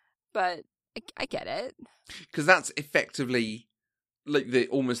 but I get it, because that's effectively like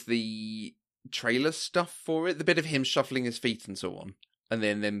almost the trailer stuff for it. The bit of him shuffling his feet and so on, and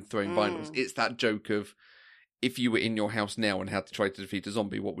then them throwing vinyls. It's that joke of, if you were in your house now and had to try to defeat a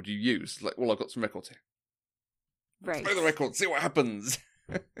zombie, what would you use? Like, well, I've got some records here. Right. Play the record, see what happens.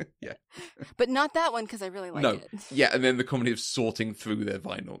 Yeah. But not that one, because I really like it. Yeah, and then the comedy of sorting through their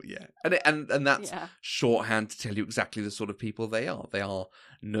vinyl, yeah. And that's shorthand to tell you exactly the sort of people they are. They are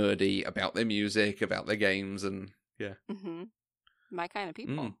nerdy about their music, about their games, and yeah. Mm-hmm. My kind of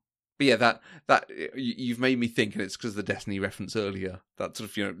people. But yeah, that you've made me think, and it's because of the Destiny reference earlier, that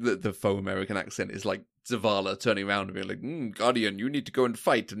sort of, the faux American accent is like Zavala turning around and being like, Guardian, you need to go and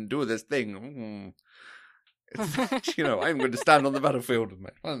fight and do this thing. It's, I'm going to stand on the battlefield with my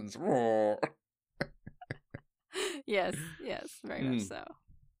hands. Yes, very much so.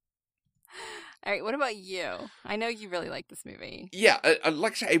 All right, what about you? I know you really like this movie. Yeah,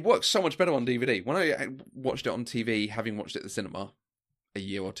 like I say, it works so much better on DVD. When I watched it on TV, having watched it at the cinema a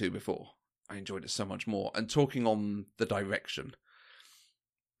year or two before, I enjoyed it so much more. And talking on the direction,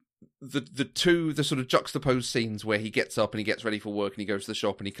 the sort of juxtaposed scenes where he gets up and he gets ready for work and he goes to the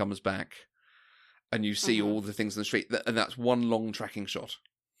shop and he comes back, and you see all the things in the street, and that's one long tracking shot,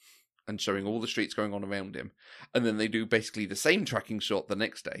 and showing all the streets going on around him. And then they do basically the same tracking shot the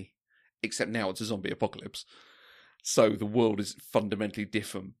next day, except now it's a zombie apocalypse. So the world is fundamentally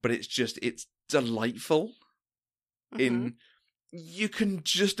different, but it's delightful. In you can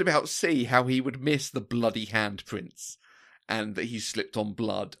just about see how he would miss the bloody handprints, and that he's slipped on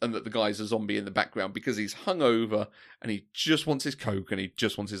blood, and that the guy's a zombie in the background because he's hungover and he just wants his Coke and he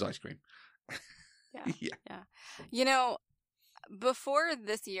just wants his ice cream. Yeah. Before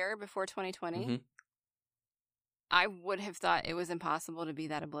this year, before 2020, I would have thought it was impossible to be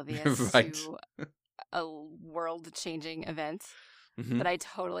that oblivious to a world-changing event. But I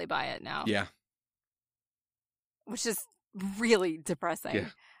totally buy it now. Yeah. Which is really depressing. Yeah.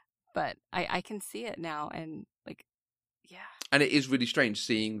 But I can see it now, and And it is really strange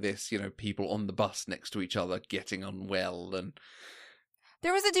seeing this, people on the bus next to each other getting unwell, and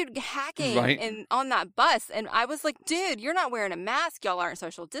there was a dude hacking on that bus, and I was like, dude, you're not wearing a mask. Y'all aren't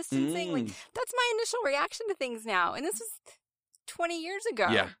social distancing. Like, that's my initial reaction to things now. And this was 20 years ago.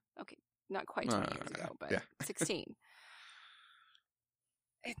 Yeah. Okay, not quite 20 years ago, but 16.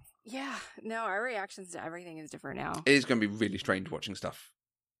 Our reactions to everything is different now. It is going to be really strange watching stuff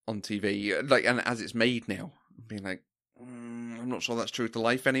on TV, and as it's made now, being like, I'm not sure that's true to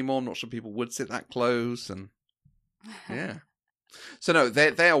life anymore. I'm not sure people would sit that close, and yeah. So no,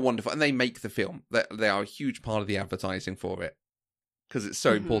 they are wonderful, and they make the film. They are a huge part of the advertising for it, because it's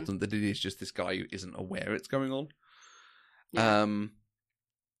so important that it is just this guy who isn't aware it's going on. Yeah.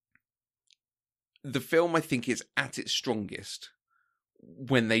 The film, I think, is at its strongest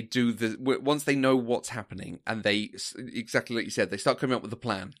when they do once they know what's happening, and they, exactly like you said, they start coming up with a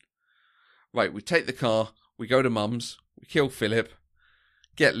plan. Right, we take the car, we go to Mum's, we kill Philip,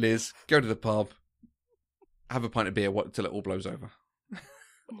 get Liz, go to the pub, have a pint of beer till it all blows over.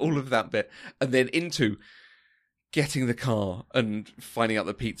 All of that bit. And then into getting the car and finding out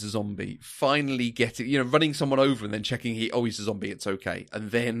that Pete's a zombie. Finally getting, running someone over and then checking he's a zombie, it's okay.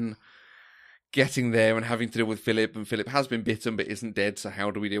 And then getting there and having to deal with Philip, and Philip has been bitten but isn't dead, so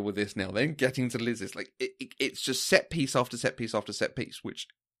how do we deal with this now? Then getting to Liz, it's like, it's just set piece after set piece after set piece, which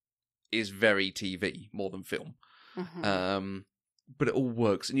is very TV more than film. But it all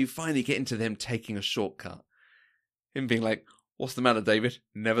works. And you finally get into them taking a shortcut. Him being like, what's the matter, David?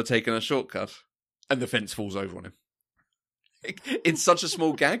 Never taken a shortcut. And the fence falls over on him. It's such a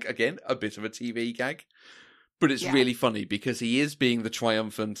small gag. Again, a bit of a TV gag. But it's really funny because he is being the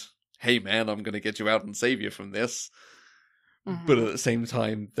triumphant, hey man, I'm going to get you out and save you from this. But at the same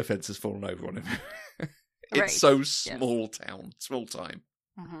time, the fence has fallen over on him. It's so small time.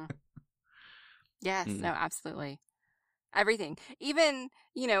 Yes, no, absolutely. Everything. Even,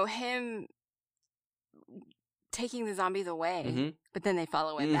 him taking the zombies away, but then they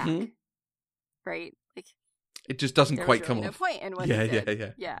follow him back. Right? Like, it just doesn't quite come off. No point in what he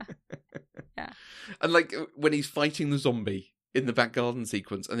did. Yeah. And like when he's fighting the zombie in the back garden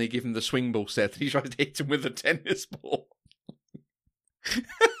sequence, and they give him the swing ball set, and he tries to hit him with a tennis ball.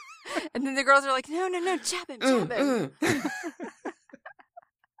 And then the girls are like, no, jab him.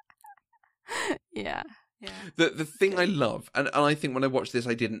 Yeah. The thing I love, and I think when I watched this,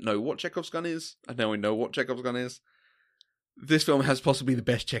 I didn't know what Chekhov's gun is. And now I know what Chekhov's gun is. This film has possibly the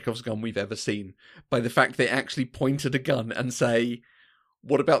best Chekhov's gun we've ever seen, by the fact they actually point at a gun and say,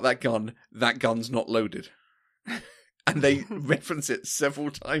 what about that gun? That gun's not loaded. And they reference it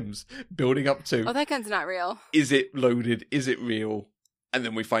several times, building up to, oh, that gun's not real. Is it loaded? Is it real? And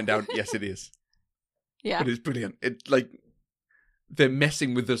then we find out, yes, it is. Yeah. But it's brilliant. They're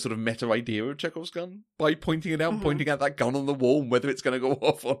messing with the sort of meta idea of Chekhov's gun by pointing it out, pointing at that gun on the wall, and whether it's going to go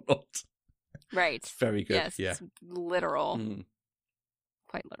off or not. Right. It's very good. Yes, yeah. It's literal.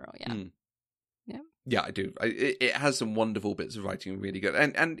 Quite literal, yeah. Yeah. Yeah, I do. It has some wonderful bits of writing, really good.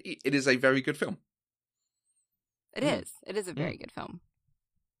 And it is a very good film. It is. It is a very good film.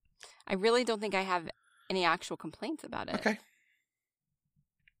 I really don't think I have any actual complaints about it. Okay.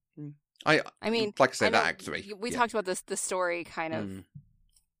 I mean, like I say, that Act 3. We talked about this. The story kind of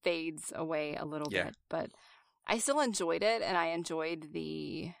fades away a little bit, but I still enjoyed it, and I enjoyed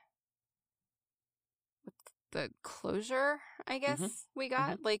the closure, I guess, we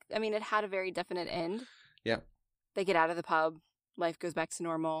got. Like, I mean, it had a very definite end. Yeah. They get out of the pub, life goes back to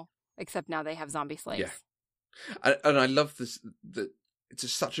normal, except now they have zombie slaves. Yeah. And I love this,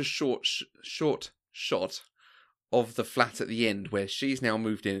 it's such a short shot of the flat at the end where she's now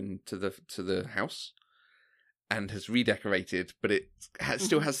moved into the house and has redecorated, but it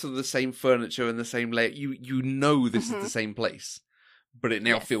still has some of the same furniture and the same layout. You know this is the same place, but it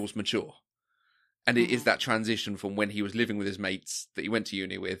now feels mature. And it is that transition from when he was living with his mates that he went to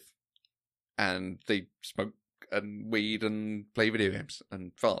uni with, and they smoke and weed and play video games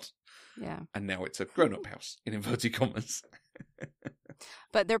and fart. Yeah. And now it's a grown-up house, in inverted commas.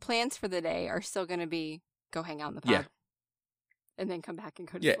 But their plans for the day are still going to be go hang out in the pub. Yeah. And then come back and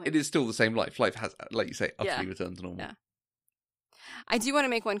go to sleep. sleep. It is still the same life. Life has, like you say, utterly returned to normal. Yeah. I do want to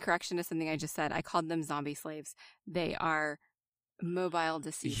make one correction to something I just said. I called them zombie slaves. They are mobile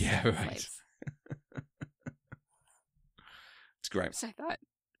deceased slaves. It's great. Which I thought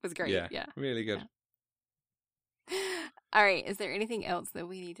was great. Yeah. Really good. Yeah. All right. Is there anything else that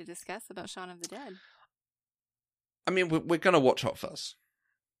we need to discuss about Shaun of the Dead? I mean, we're going to watch Hot Fuzz.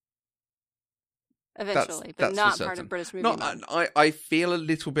 Eventually, but not part of British Movie Month. I feel a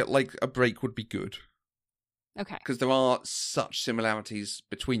little bit like a break would be good. Okay. Because there are such similarities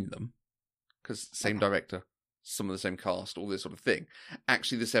between them. Because same director, some of the same cast, all this sort of thing.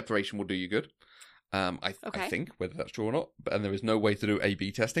 Actually, the separation will do you good. I think, whether that's true or not. And there is no way to do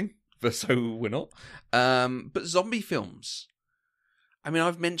A/B testing, so we're not. But zombie films. I mean,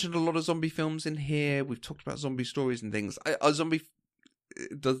 I've mentioned a lot of zombie films in here. We've talked about zombie stories and things.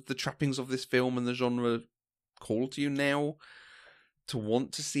 Does the trappings of this film and the genre call to you now to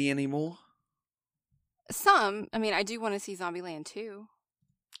want to see any more? Some. I mean, I do want to see Zombieland 2.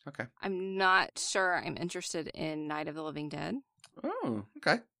 Okay. I'm not sure I'm interested in Night of the Living Dead. Oh,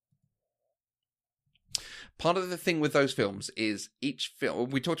 okay. Part of the thing with those films is each film,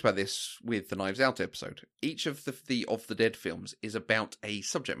 we talked about this with the Knives Out episode, each of the Dead films is about a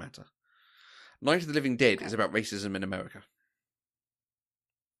subject matter. Night of the Living Dead is about racism in America.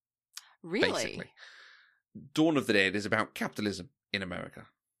 Really? Basically. Dawn of the Dead is about capitalism in America.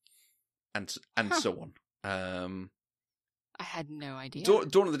 And so on. I had no idea.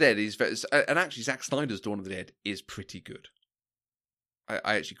 Dawn of the Dead is very, and actually Zack Snyder's Dawn of the Dead is pretty good.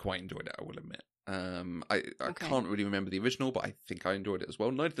 I actually quite enjoyed it, I will admit. I can't really remember the original, but I think I enjoyed it as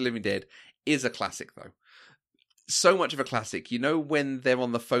well. Night of the Living Dead is a classic, though. So much of a classic. You know when they're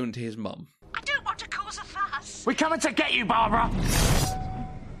on the phone to his mum? I don't want to cause a fuss. We're coming to get you, Barbara!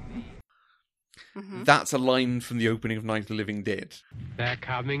 Mm-hmm. That's a line from the opening of Night of the Living Dead. They're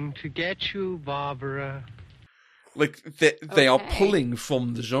coming to get you, Barbara. Like, they are pulling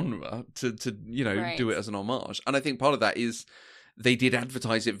from the genre to do it as an homage. And I think part of that is they did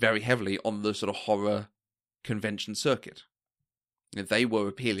advertise it very heavily on the sort of horror convention circuit. They were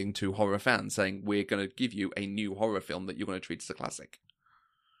appealing to horror fans, saying, we're going to give you a new horror film that you're going to treat as a classic.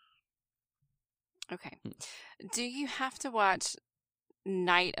 Okay. Do you have to watch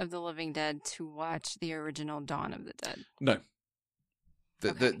Night of the Living Dead to watch the original Dawn of the Dead? No.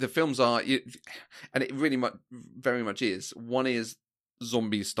 The films are, and it really very much is. One is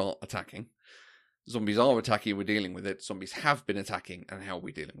zombies start attacking. Zombies are attacking, we're dealing with it. Zombies have been attacking, and how are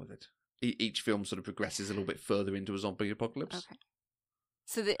we dealing with it? Each film sort of progresses a little bit further into a zombie apocalypse. Okay.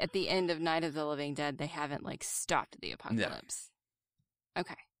 So at the end of Night of the Living Dead, they haven't, stopped the apocalypse? Yeah.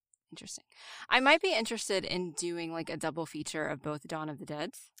 Okay. Interesting. I might be interested in doing, a double feature of both Dawn of the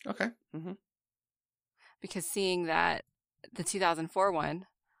Dead. Okay. Mm-hmm. Because seeing that the 2004 one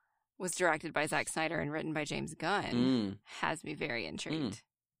was directed by Zack Snyder and written by James Gunn has me very intrigued.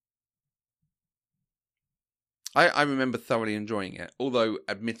 I remember thoroughly enjoying it, although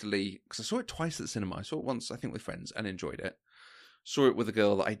admittedly, because I saw it twice at the cinema. I saw it once, I think, with friends and enjoyed it. Saw it with a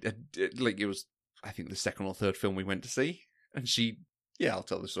girl that it was, I think, the second or third film we went to see. And I'll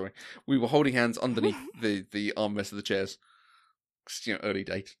tell the story. We were holding hands underneath the armrest of the chairs. Early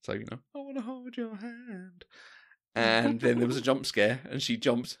date, so, I want to hold your hand. And then there was a jump scare, and she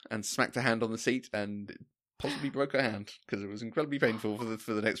jumped and smacked her hand on the seat and possibly broke her hand, because it was incredibly painful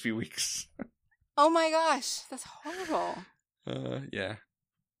for the next few weeks. Oh my gosh, that's horrible. Yeah.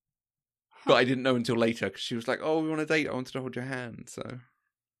 But I didn't know until later, because she was like, "Oh, we want a date. I wanted to hold your hand." So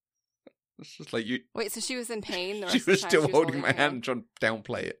it's just like you. Wait, so she was in pain? The rest she of the was time still she was holding my hand and trying to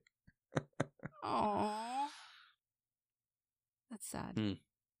downplay it. Aww. That's sad.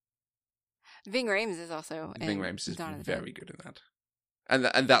 Ving Rhames is also Ving Rhames is Dawn of the very Dead. good in that. And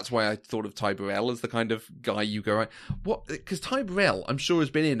that's why I thought of Ty Burrell as the kind of guy you go, what? Because Ty Burrell, I'm sure, has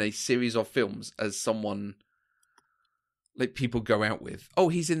been in a series of films as someone like people go out with. Oh,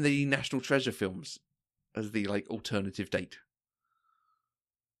 he's in the National Treasure films as the alternative date.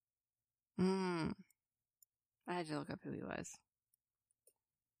 I had to look up who he was.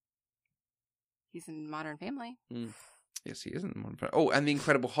 He's in Modern Family. Yes, he is in Modern Family. Oh, and the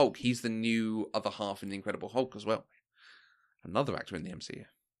Incredible Hulk. He's the new other half in the Incredible Hulk as well. Another actor in the MCU.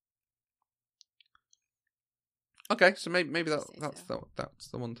 Okay, so maybe that's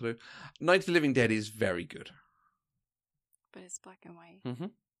the one to do. Night of the Living Dead is very good, but it's black and white. Mm-hmm.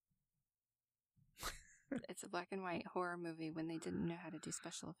 It's a black and white horror movie when they didn't know how to do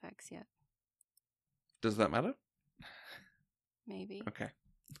special effects yet. Does that matter? Maybe. Okay.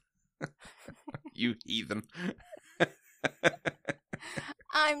 You heathen.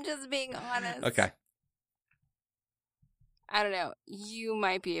 I'm just being honest. Okay. I don't know. You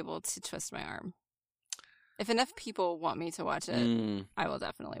might be able to twist my arm. If enough people want me to watch it, I will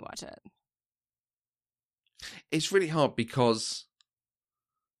definitely watch it. It's really hard because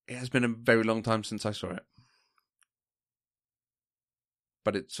it has been a very long time since I saw it.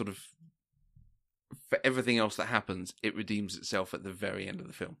 But it sort of, for everything else that happens, it redeems itself at the very end of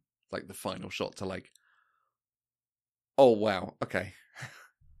the film. Like the final shot to oh wow, okay.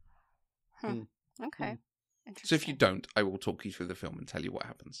 Okay. So if you don't, I will talk you through the film and tell you what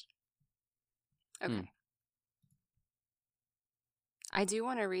happens. Okay. I do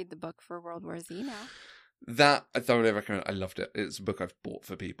want to read the book for World War Z now. That I thoroughly recommend. I loved it. It's a book I've bought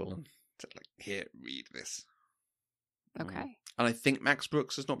for people and said, here, read this. Okay. And I think Max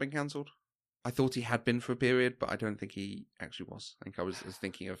Brooks has not been cancelled. I thought he had been for a period, but I don't think he actually was. I think I was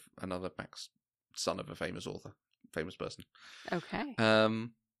thinking of another Max, son of a famous author, famous person. Okay. All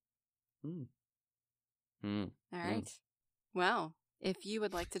right. Well, if you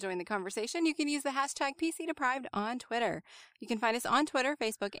would like to join the conversation, you can use the hashtag PCDeprived on Twitter. You can find us on Twitter,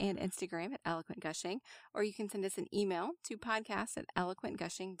 Facebook, and Instagram at Eloquent Gushing, or you can send us an email to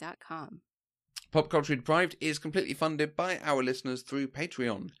podcast@eloquentgushing.com. Pop Culture Deprived is completely funded by our listeners through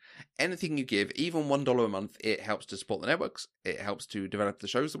Patreon. Anything you give, even $1 a month, it helps to support the networks, it helps to develop the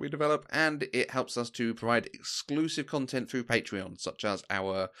shows that we develop, and it helps us to provide exclusive content through Patreon, such as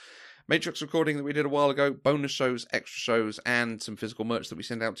our Matrix recording that we did a while ago, bonus shows, extra shows, and some physical merch that we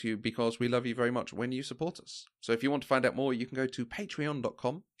send out to you because we love you very much when you support us. So if you want to find out more, you can go to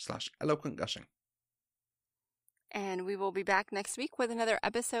patreon.com/eloquentgushing. And we will be back next week with another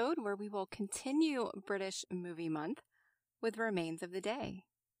episode where we will continue British Movie Month with Remains of the Day.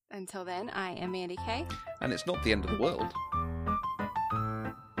 Until then, I am Mandy Kay. And it's not the end of the world.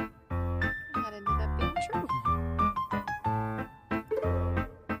 That ended up being true.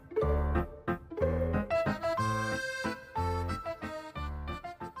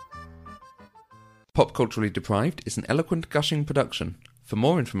 Pop Culturally Deprived is an Eloquent Gushing production. For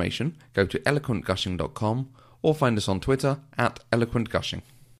more information, go to eloquentgushing.com or find us on Twitter @eloquentgushing.